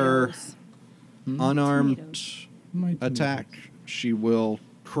with her Tomatoes. unarmed Tomatoes. attack, she will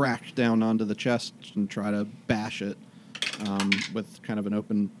crack down onto the chest and try to bash it with kind of an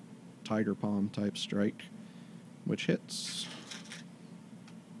open tiger palm type strike, which hits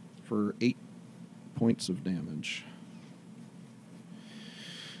for 8 points of damage.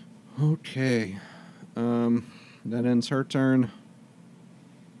 Okay. That ends her turn.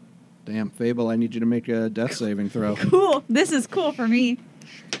 Damn, Fable, I need you to make a death saving throw. Cool. This is cool for me.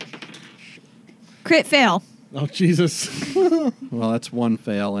 Crit fail. Oh, Jesus. Well, that's one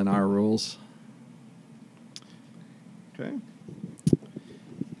fail in our rules. Okay.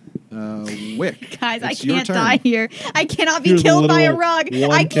 Wick. Guys, I it's your can't turn. die here. I cannot be Here's a killed by a little rug.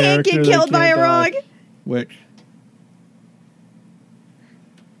 one I can't get character that killed by a can't die. rug. Wick.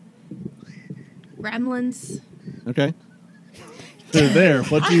 Gremlins. Okay. They're there.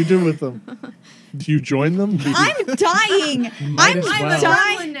 What do you do with them? Do you join them? I'm dying. Might I'm as I'm well. a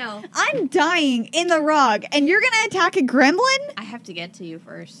dying. gremlin now. I'm dying in the rug, and you're gonna attack a gremlin? I have to get to you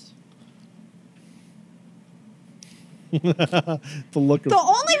first. The look of The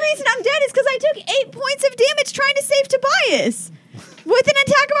only reason I'm dead is because I took 8 points of damage trying to save Tobias with an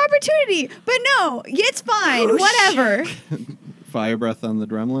attack of opportunity. But no, it's fine. Whatever. Fire breath on the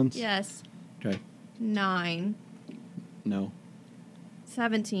gremlins? Yes. Okay. 9. No.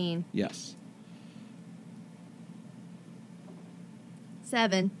 17. Yes.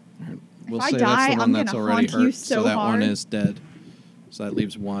 7. All right. We'll I say die, that's the one I'm that's gonna already haunt you hurt, so that one hard. is dead. So that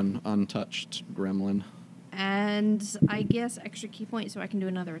leaves one untouched gremlin. And I guess extra key point so I can do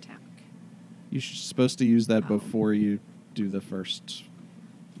another attack. You're supposed to use that Oh. before you do the first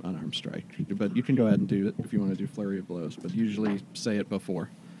unarmed strike. But you can go ahead and do it if you want to do flurry of blows. But usually say it before.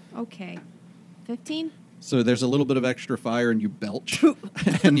 Okay. 15? So there's a little bit of extra fire and you belch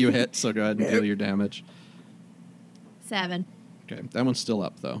and you hit. So go ahead and deal your damage. 7. Okay, that one's still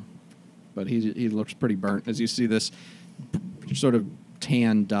up though, but he looks pretty burnt as you see this sort of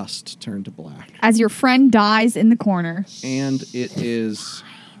tan dust turn to black. As your friend dies in the corner. And it is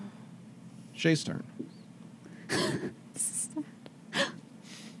Shay's turn.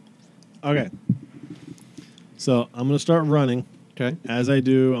 Okay. So I'm going to start running. Okay. As I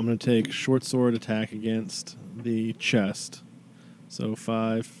do, I'm going to take short sword attack against the chest. So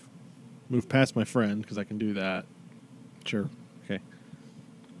 5. Move past my friend because I can do that. Sure. Okay.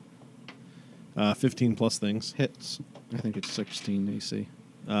 15 plus things. Hits. I think it's 16 AC.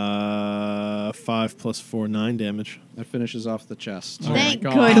 5 plus 4, 9 damage. That finishes off the chest. Oh my Thank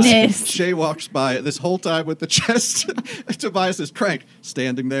God. goodness. Shay walks by this whole time with the chest. Tobias is Crank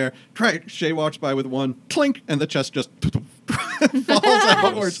standing there. Crank. Shay walks by with one clink, and the chest just falls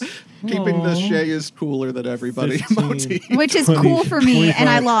outwards. Keeping the Aw. Shay is cooler than everybody. 15. motif. Which is 20, cool for me, and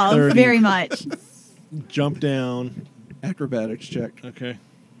I 25, love 30. very much. Jump down. Acrobatics check. Okay.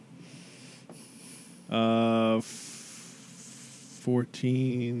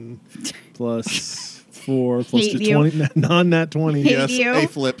 14 plus 4 plus Hate the you. 20. Non-nat 20. Hate Yes, you. a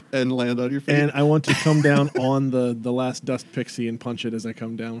flip and land on your feet. And I want to come down on the last dust pixie and punch it as I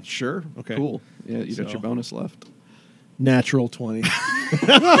come down. Sure. Okay. Cool. Yeah, you got So- your bonus left. Natural 20. You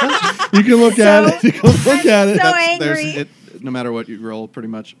can look at it. You can look at it. So There's angry. it. No matter what you roll, pretty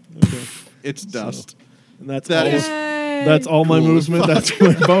much, Okay. it's dust. And that's That all. is- That's all my Cool as movement. fuck.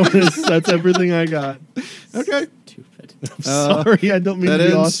 That's my bonus. That's everything I got. Okay. Stupid. I'm sorry, I don't mean That to be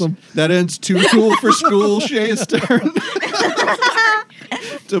ends. awesome. That ends too cool for school. Shay's turn.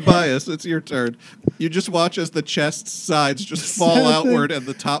 Tobias, it's your turn. You just watch as the chest sides just fall outward and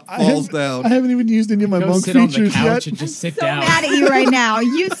the top falls down. I haven't even used any of my Go monk sit on the features couch yet. and just sit So down. mad at you right now.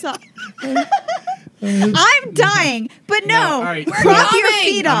 You suck. I'm dying, but No, no. all right, Prop so- your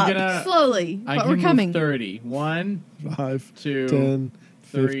feet I'm up. gonna- Slowly, I but can we're move coming. 30. 1, 5, 2, 10,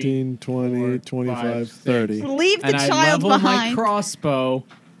 3, 15, 20, 4, 25, 5, 30. Leave the and I child level behind. my crossbow,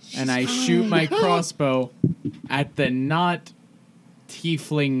 and I shoot my crossbow at the not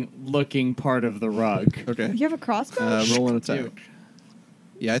tiefling-looking part of the rug. Okay. You have a crossbow? Roll an attack. Two.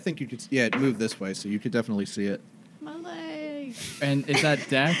 Yeah, I think you could. Yeah, it moved this way, so you could definitely see it. My leg. And is that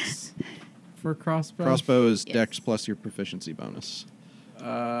dex for crossbow? Crossbow is Yes. Dex plus your proficiency bonus.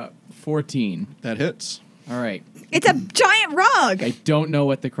 14. That hits. All right. It's a giant rug. I don't know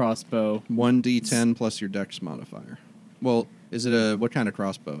what the crossbow. 1d10 plus your Dex modifier. Well, is it a what kind of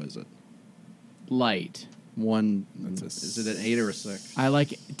crossbow is it? Light. One. That's a Is it an 8 or a 6? I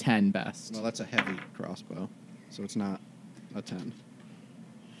like 10 best. Well, that's a heavy crossbow, so it's not a 10.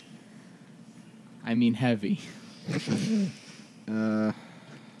 I mean heavy. Smooth. That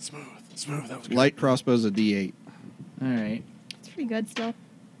was good. Light crossbow's a D8. All right. It's pretty good still.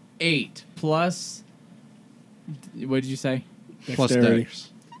 8 plus. What did you say? Plus Dexterity.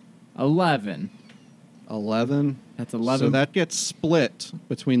 Dex. 11. 11. That's 11. So that gets split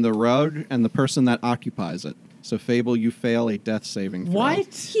between the rug and the person that occupies it. So Fable, you fail a death saving throw. What?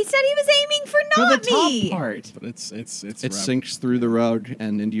 He said he was aiming for For not the top me. part. But it's It wrapped. sinks through the rug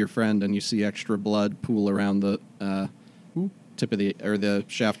and into your friend, and you see extra blood pool around the tip of the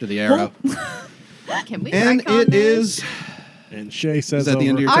shaft of the arrow. Can we And wreck on it this? is. And Shay says that the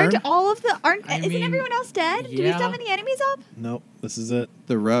end of over- your Aren't turn? all of the I isn't mean, everyone else dead? Do we yeah. still have any enemies up? Nope, this is it.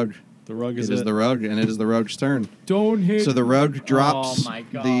 The rogue. The rug It is is the rogue, and it is the rogue's turn. Don't hit. So the rogue drops Oh my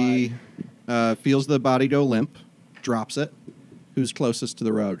god. feels the body go limp, drops it. Who's closest to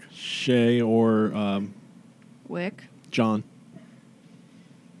the rogue? Shay or Wick. John.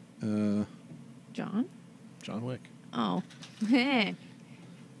 Uh, John? John Wick. Oh.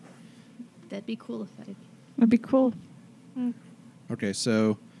 That'd be cool if I... That'd be cool. okay,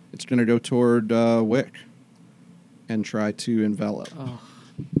 so it's going to go toward Wick and try to envelop. Oh.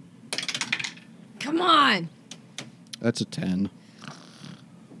 Come on! That's a 10.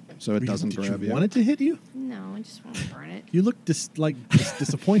 So it doesn't Did grab you you. want it to hit you? No, I just want to burn it. You look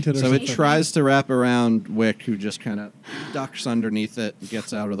disappointed or So something. it tries to wrap around Wick, who just kind of ducks underneath it and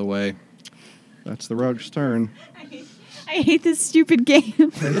gets out of the way. That's the rogue's turn. I hate this stupid game.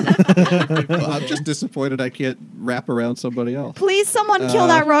 Well, I'm just disappointed I can't wrap around somebody else. Please, someone kill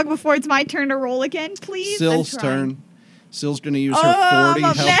that rug before it's my turn to roll again, please. Sill's I'm trying. turn. Sill's going to use Oh, her 40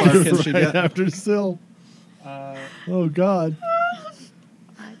 I'm a health mess. bar. Can she right get? after Sill. Oh God.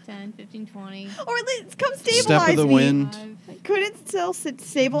 5, 10, 15, 20. Or let's come stabilize Step of the me. wind. 5. Couldn't Sill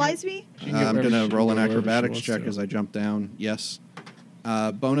stabilize me? She can I'm get going whatever to roll an whatever she acrobatics wants check to. as I jump down. Yes.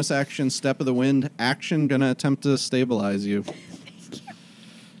 Bonus action, step of the wind. Action, going to attempt to stabilize you.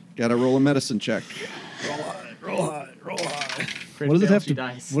 Got to roll a medicine check. Roll high. Crit What does it fail, have she to?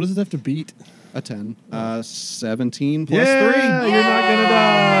 dies. What does it have to beat? A 10. 17 plus yeah, 3. you're not gonna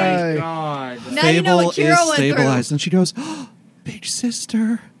die. Oh my god. Now you know what Fable Kira is went through. stabilized. And she goes, oh, big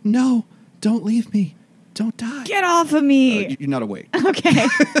sister, no, don't leave me. Don't die. Get off of me. You're not awake. Okay.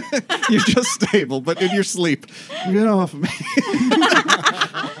 You're just stable, but in your sleep. Get off of me.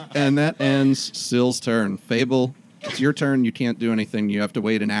 And that ends Sill's turn. Fable, it's your turn. You can't do anything. You have to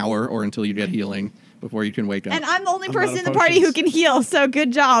wait an hour or until you get healing before you can wake up. And I'm the only I'm person out in of the party who potions. can heal, so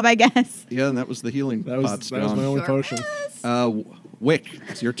good job, I guess. Yeah, and that was the healing That was pot's my gone. only Sure. potion. Wick,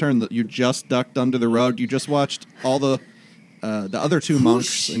 it's your turn. You just ducked under the rug. You just watched all the other two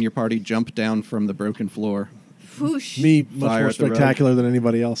monks in your party jump down from the broken floor. Whoosh. Me much Fire more at the rogue. spectacular than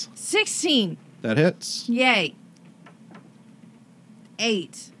anybody else. 16. That hits. Yay.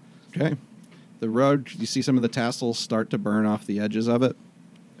 8. Okay. The rug, you see some of the tassels start to burn off the edges of it.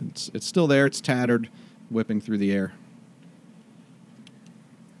 It's still there. It's tattered, whipping through the air.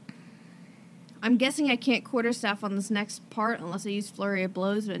 I'm guessing I can't quarterstaff on this next part unless I use Flurry of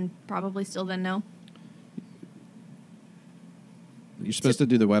Blows, and probably still then no. You're supposed to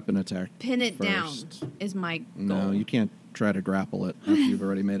do the weapon attack. Pin it down first. is my goal. No, you can't try to grapple it after you've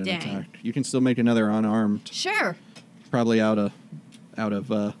already made an Dang. attack. You can still make another unarmed. Sure. Probably out of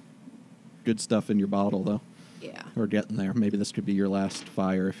good stuff in your bottle though. Yeah. Or getting there. Maybe this could be your last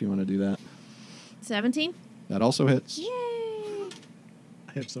fire if you want to do that. 17. That also hits. Yay.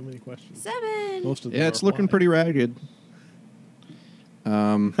 I have so many questions. 7. Most of them Yeah, are it's looking why. pretty ragged.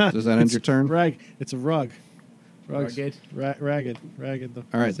 Does that end It's your turn? It's a rug. Rugs. Rugged. Ragged.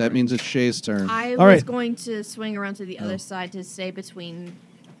 All right, that means it's Shay's turn. I All was right. going to swing around to the Oh. other side to stay between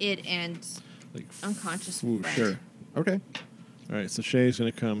it and Like, unconscious. swoosh. friend. Sure. Okay. All right, so Shay's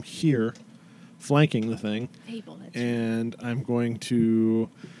going to come here, flanking the thing, Fable, that's and I'm going to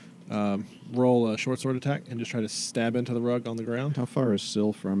roll a short sword attack and just try to stab into the rug on the ground. How far is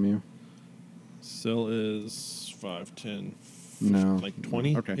Syl from you? Syl is 5, 10, No. like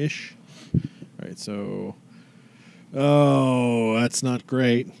 20 Okay. ish. All right, so. Oh, that's not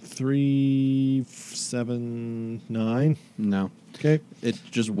great. 3, 7, 9. No. Okay. It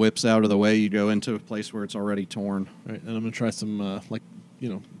just whips out of the way. You go into a place where it's already torn. All right, and I'm going to try some,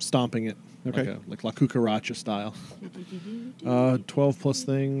 stomping it. Okay. Like La Cucaracha style. 12 plus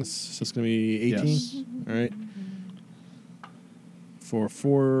things, so it's going to be 18. Yes. All right.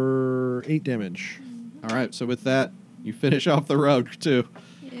 For 8 damage. All right, so with that, you finish off the rogue, too.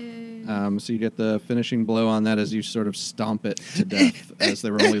 Yay. So you get the finishing blow on that as you sort of stomp it to death, as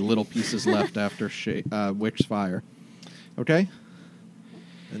there were only little pieces left after Wick's fire. Okay?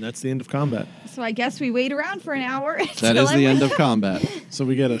 And that's the end of combat. So I guess we wait around for an hour. That is the end of combat. So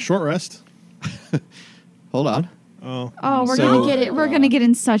we get a short rest. Hold on. Oh, Oh, we're So- gonna get it. We're gonna get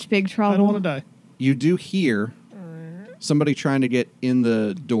in such big trouble. I don't want to die. You do hear somebody trying to get in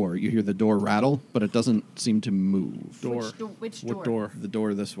the door. You hear the door rattle, but it doesn't seem to move. Door. Which What door? The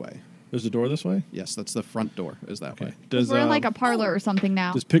door this way. There's a door this way? Yes, that's the front door, is that way. Does, We're in like a parlor or something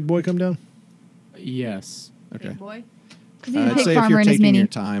now. does Pig Boy come down? Yes. Okay. Big boy. Because he's a I'd pig say if farmer you're in his taking mini. your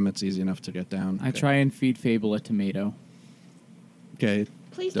time, it's easy enough to get down. I try and feed Fable a tomato. Okay.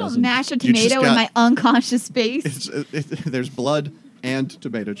 Please Doesn't- don't mash a You just tomato in got- my unconscious space. There's blood and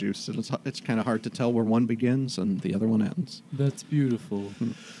tomato juice. And it's kind of hard to tell where one begins and the other one ends. That's beautiful.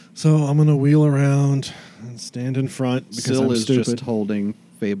 So I'm gonna wheel around and stand in front because Syl I'm is stupid. just holding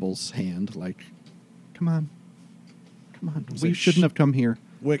Fable's hand, like, come on. It's We like, shouldn't have come here.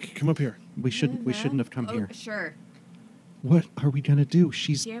 Wick, come up here. We shouldn't have come here. Sure. What are we gonna do?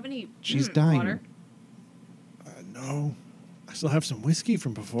 She's Do you have any she's dying. water? No, I still have some whiskey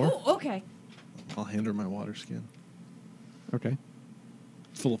from before. Oh, okay. I'll hand her my water skin, Okay.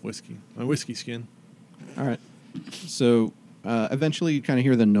 full of whiskey. My whiskey skin. All right. So eventually, you kind of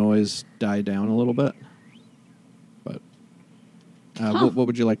hear the noise die down a little bit. But what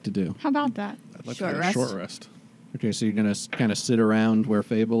would you like to do? How about that? I'd like Short to get rest? a short rest. Okay, so you're gonna kind of sit around where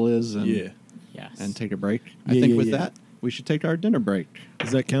Fable is and Yeah. Yes. and take a break. I Yeah, think yeah, with yeah. that, we should take our dinner break.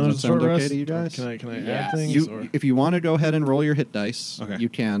 Does that count Does as that a short sound okay rest? to you guys? Can I add Yes. things? or? If you want to go ahead and roll your hit dice, Okay. you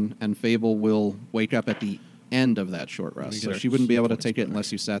can, and Fable will wake up at the end of that short Let me rest. get So our she wouldn't be key able to points take it back.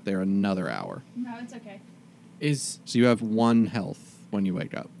 unless you sat there another hour. No, it's okay. Is So you have 1 health when you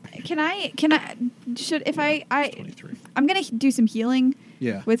wake up. Can I should if I 23. I'm gonna do some healing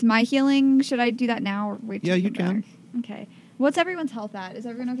Yeah. with my healing. Should I do that now or wait? till Yeah, we you come can. back? Okay. What's everyone's health at? Is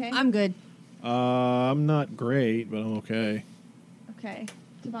everyone okay? I'm good. I'm not great, but I'm okay. okay.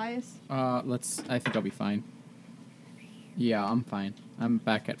 Tobias. I think I'll be fine. Yeah, I'm fine. I'm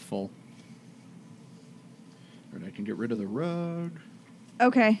back at full. Right, I can get rid of the rug,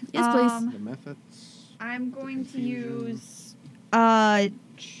 Okay. Yes, please. the methods. I'm going to use I'm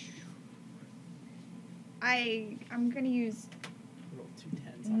gonna use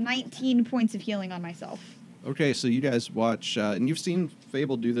 19 points of healing on myself. Okay, so you guys watch, and you've seen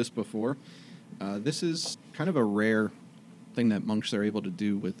Fable do this before. This is kind of a rare thing that monks are able to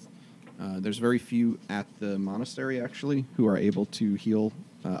do with. There's very few at the monastery, actually, who are able to heal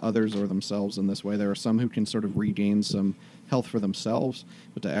others or themselves in this way. There are some who can sort of regain some health for themselves,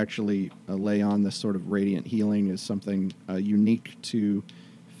 but to actually lay on this sort of radiant healing is something unique to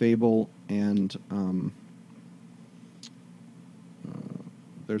Fable, and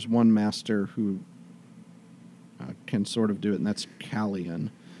there's one master who can sort of do it, and that's Callian,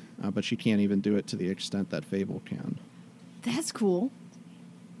 but she can't even do it to the extent that Fable can. That's cool.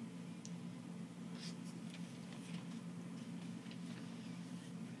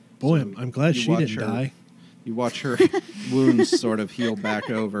 Boy, So I'm glad you she watch didn't her- die. You watch her wounds sort of heal back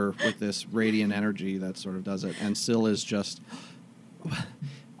over with this radiant energy that sort of does it, and Syl is just,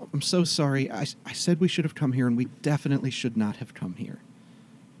 I'm so sorry. I said we should have come here, and we definitely should not have come here.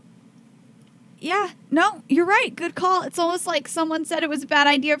 Yeah, no, you're right. Good call. It's almost like someone said it was a bad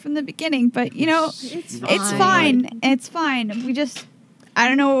idea from the beginning, but It's it's fine. It's fine. We just, I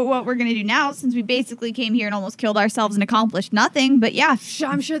don't know what we're going to do now since we basically came here and almost killed ourselves and accomplished nothing, but yeah.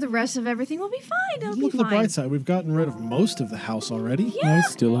 I'm sure the rest of everything will be fine. It'll Look be at the fine. bright side. We've gotten rid of most of the house already. I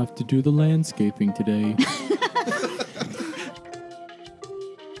still have to do the landscaping today.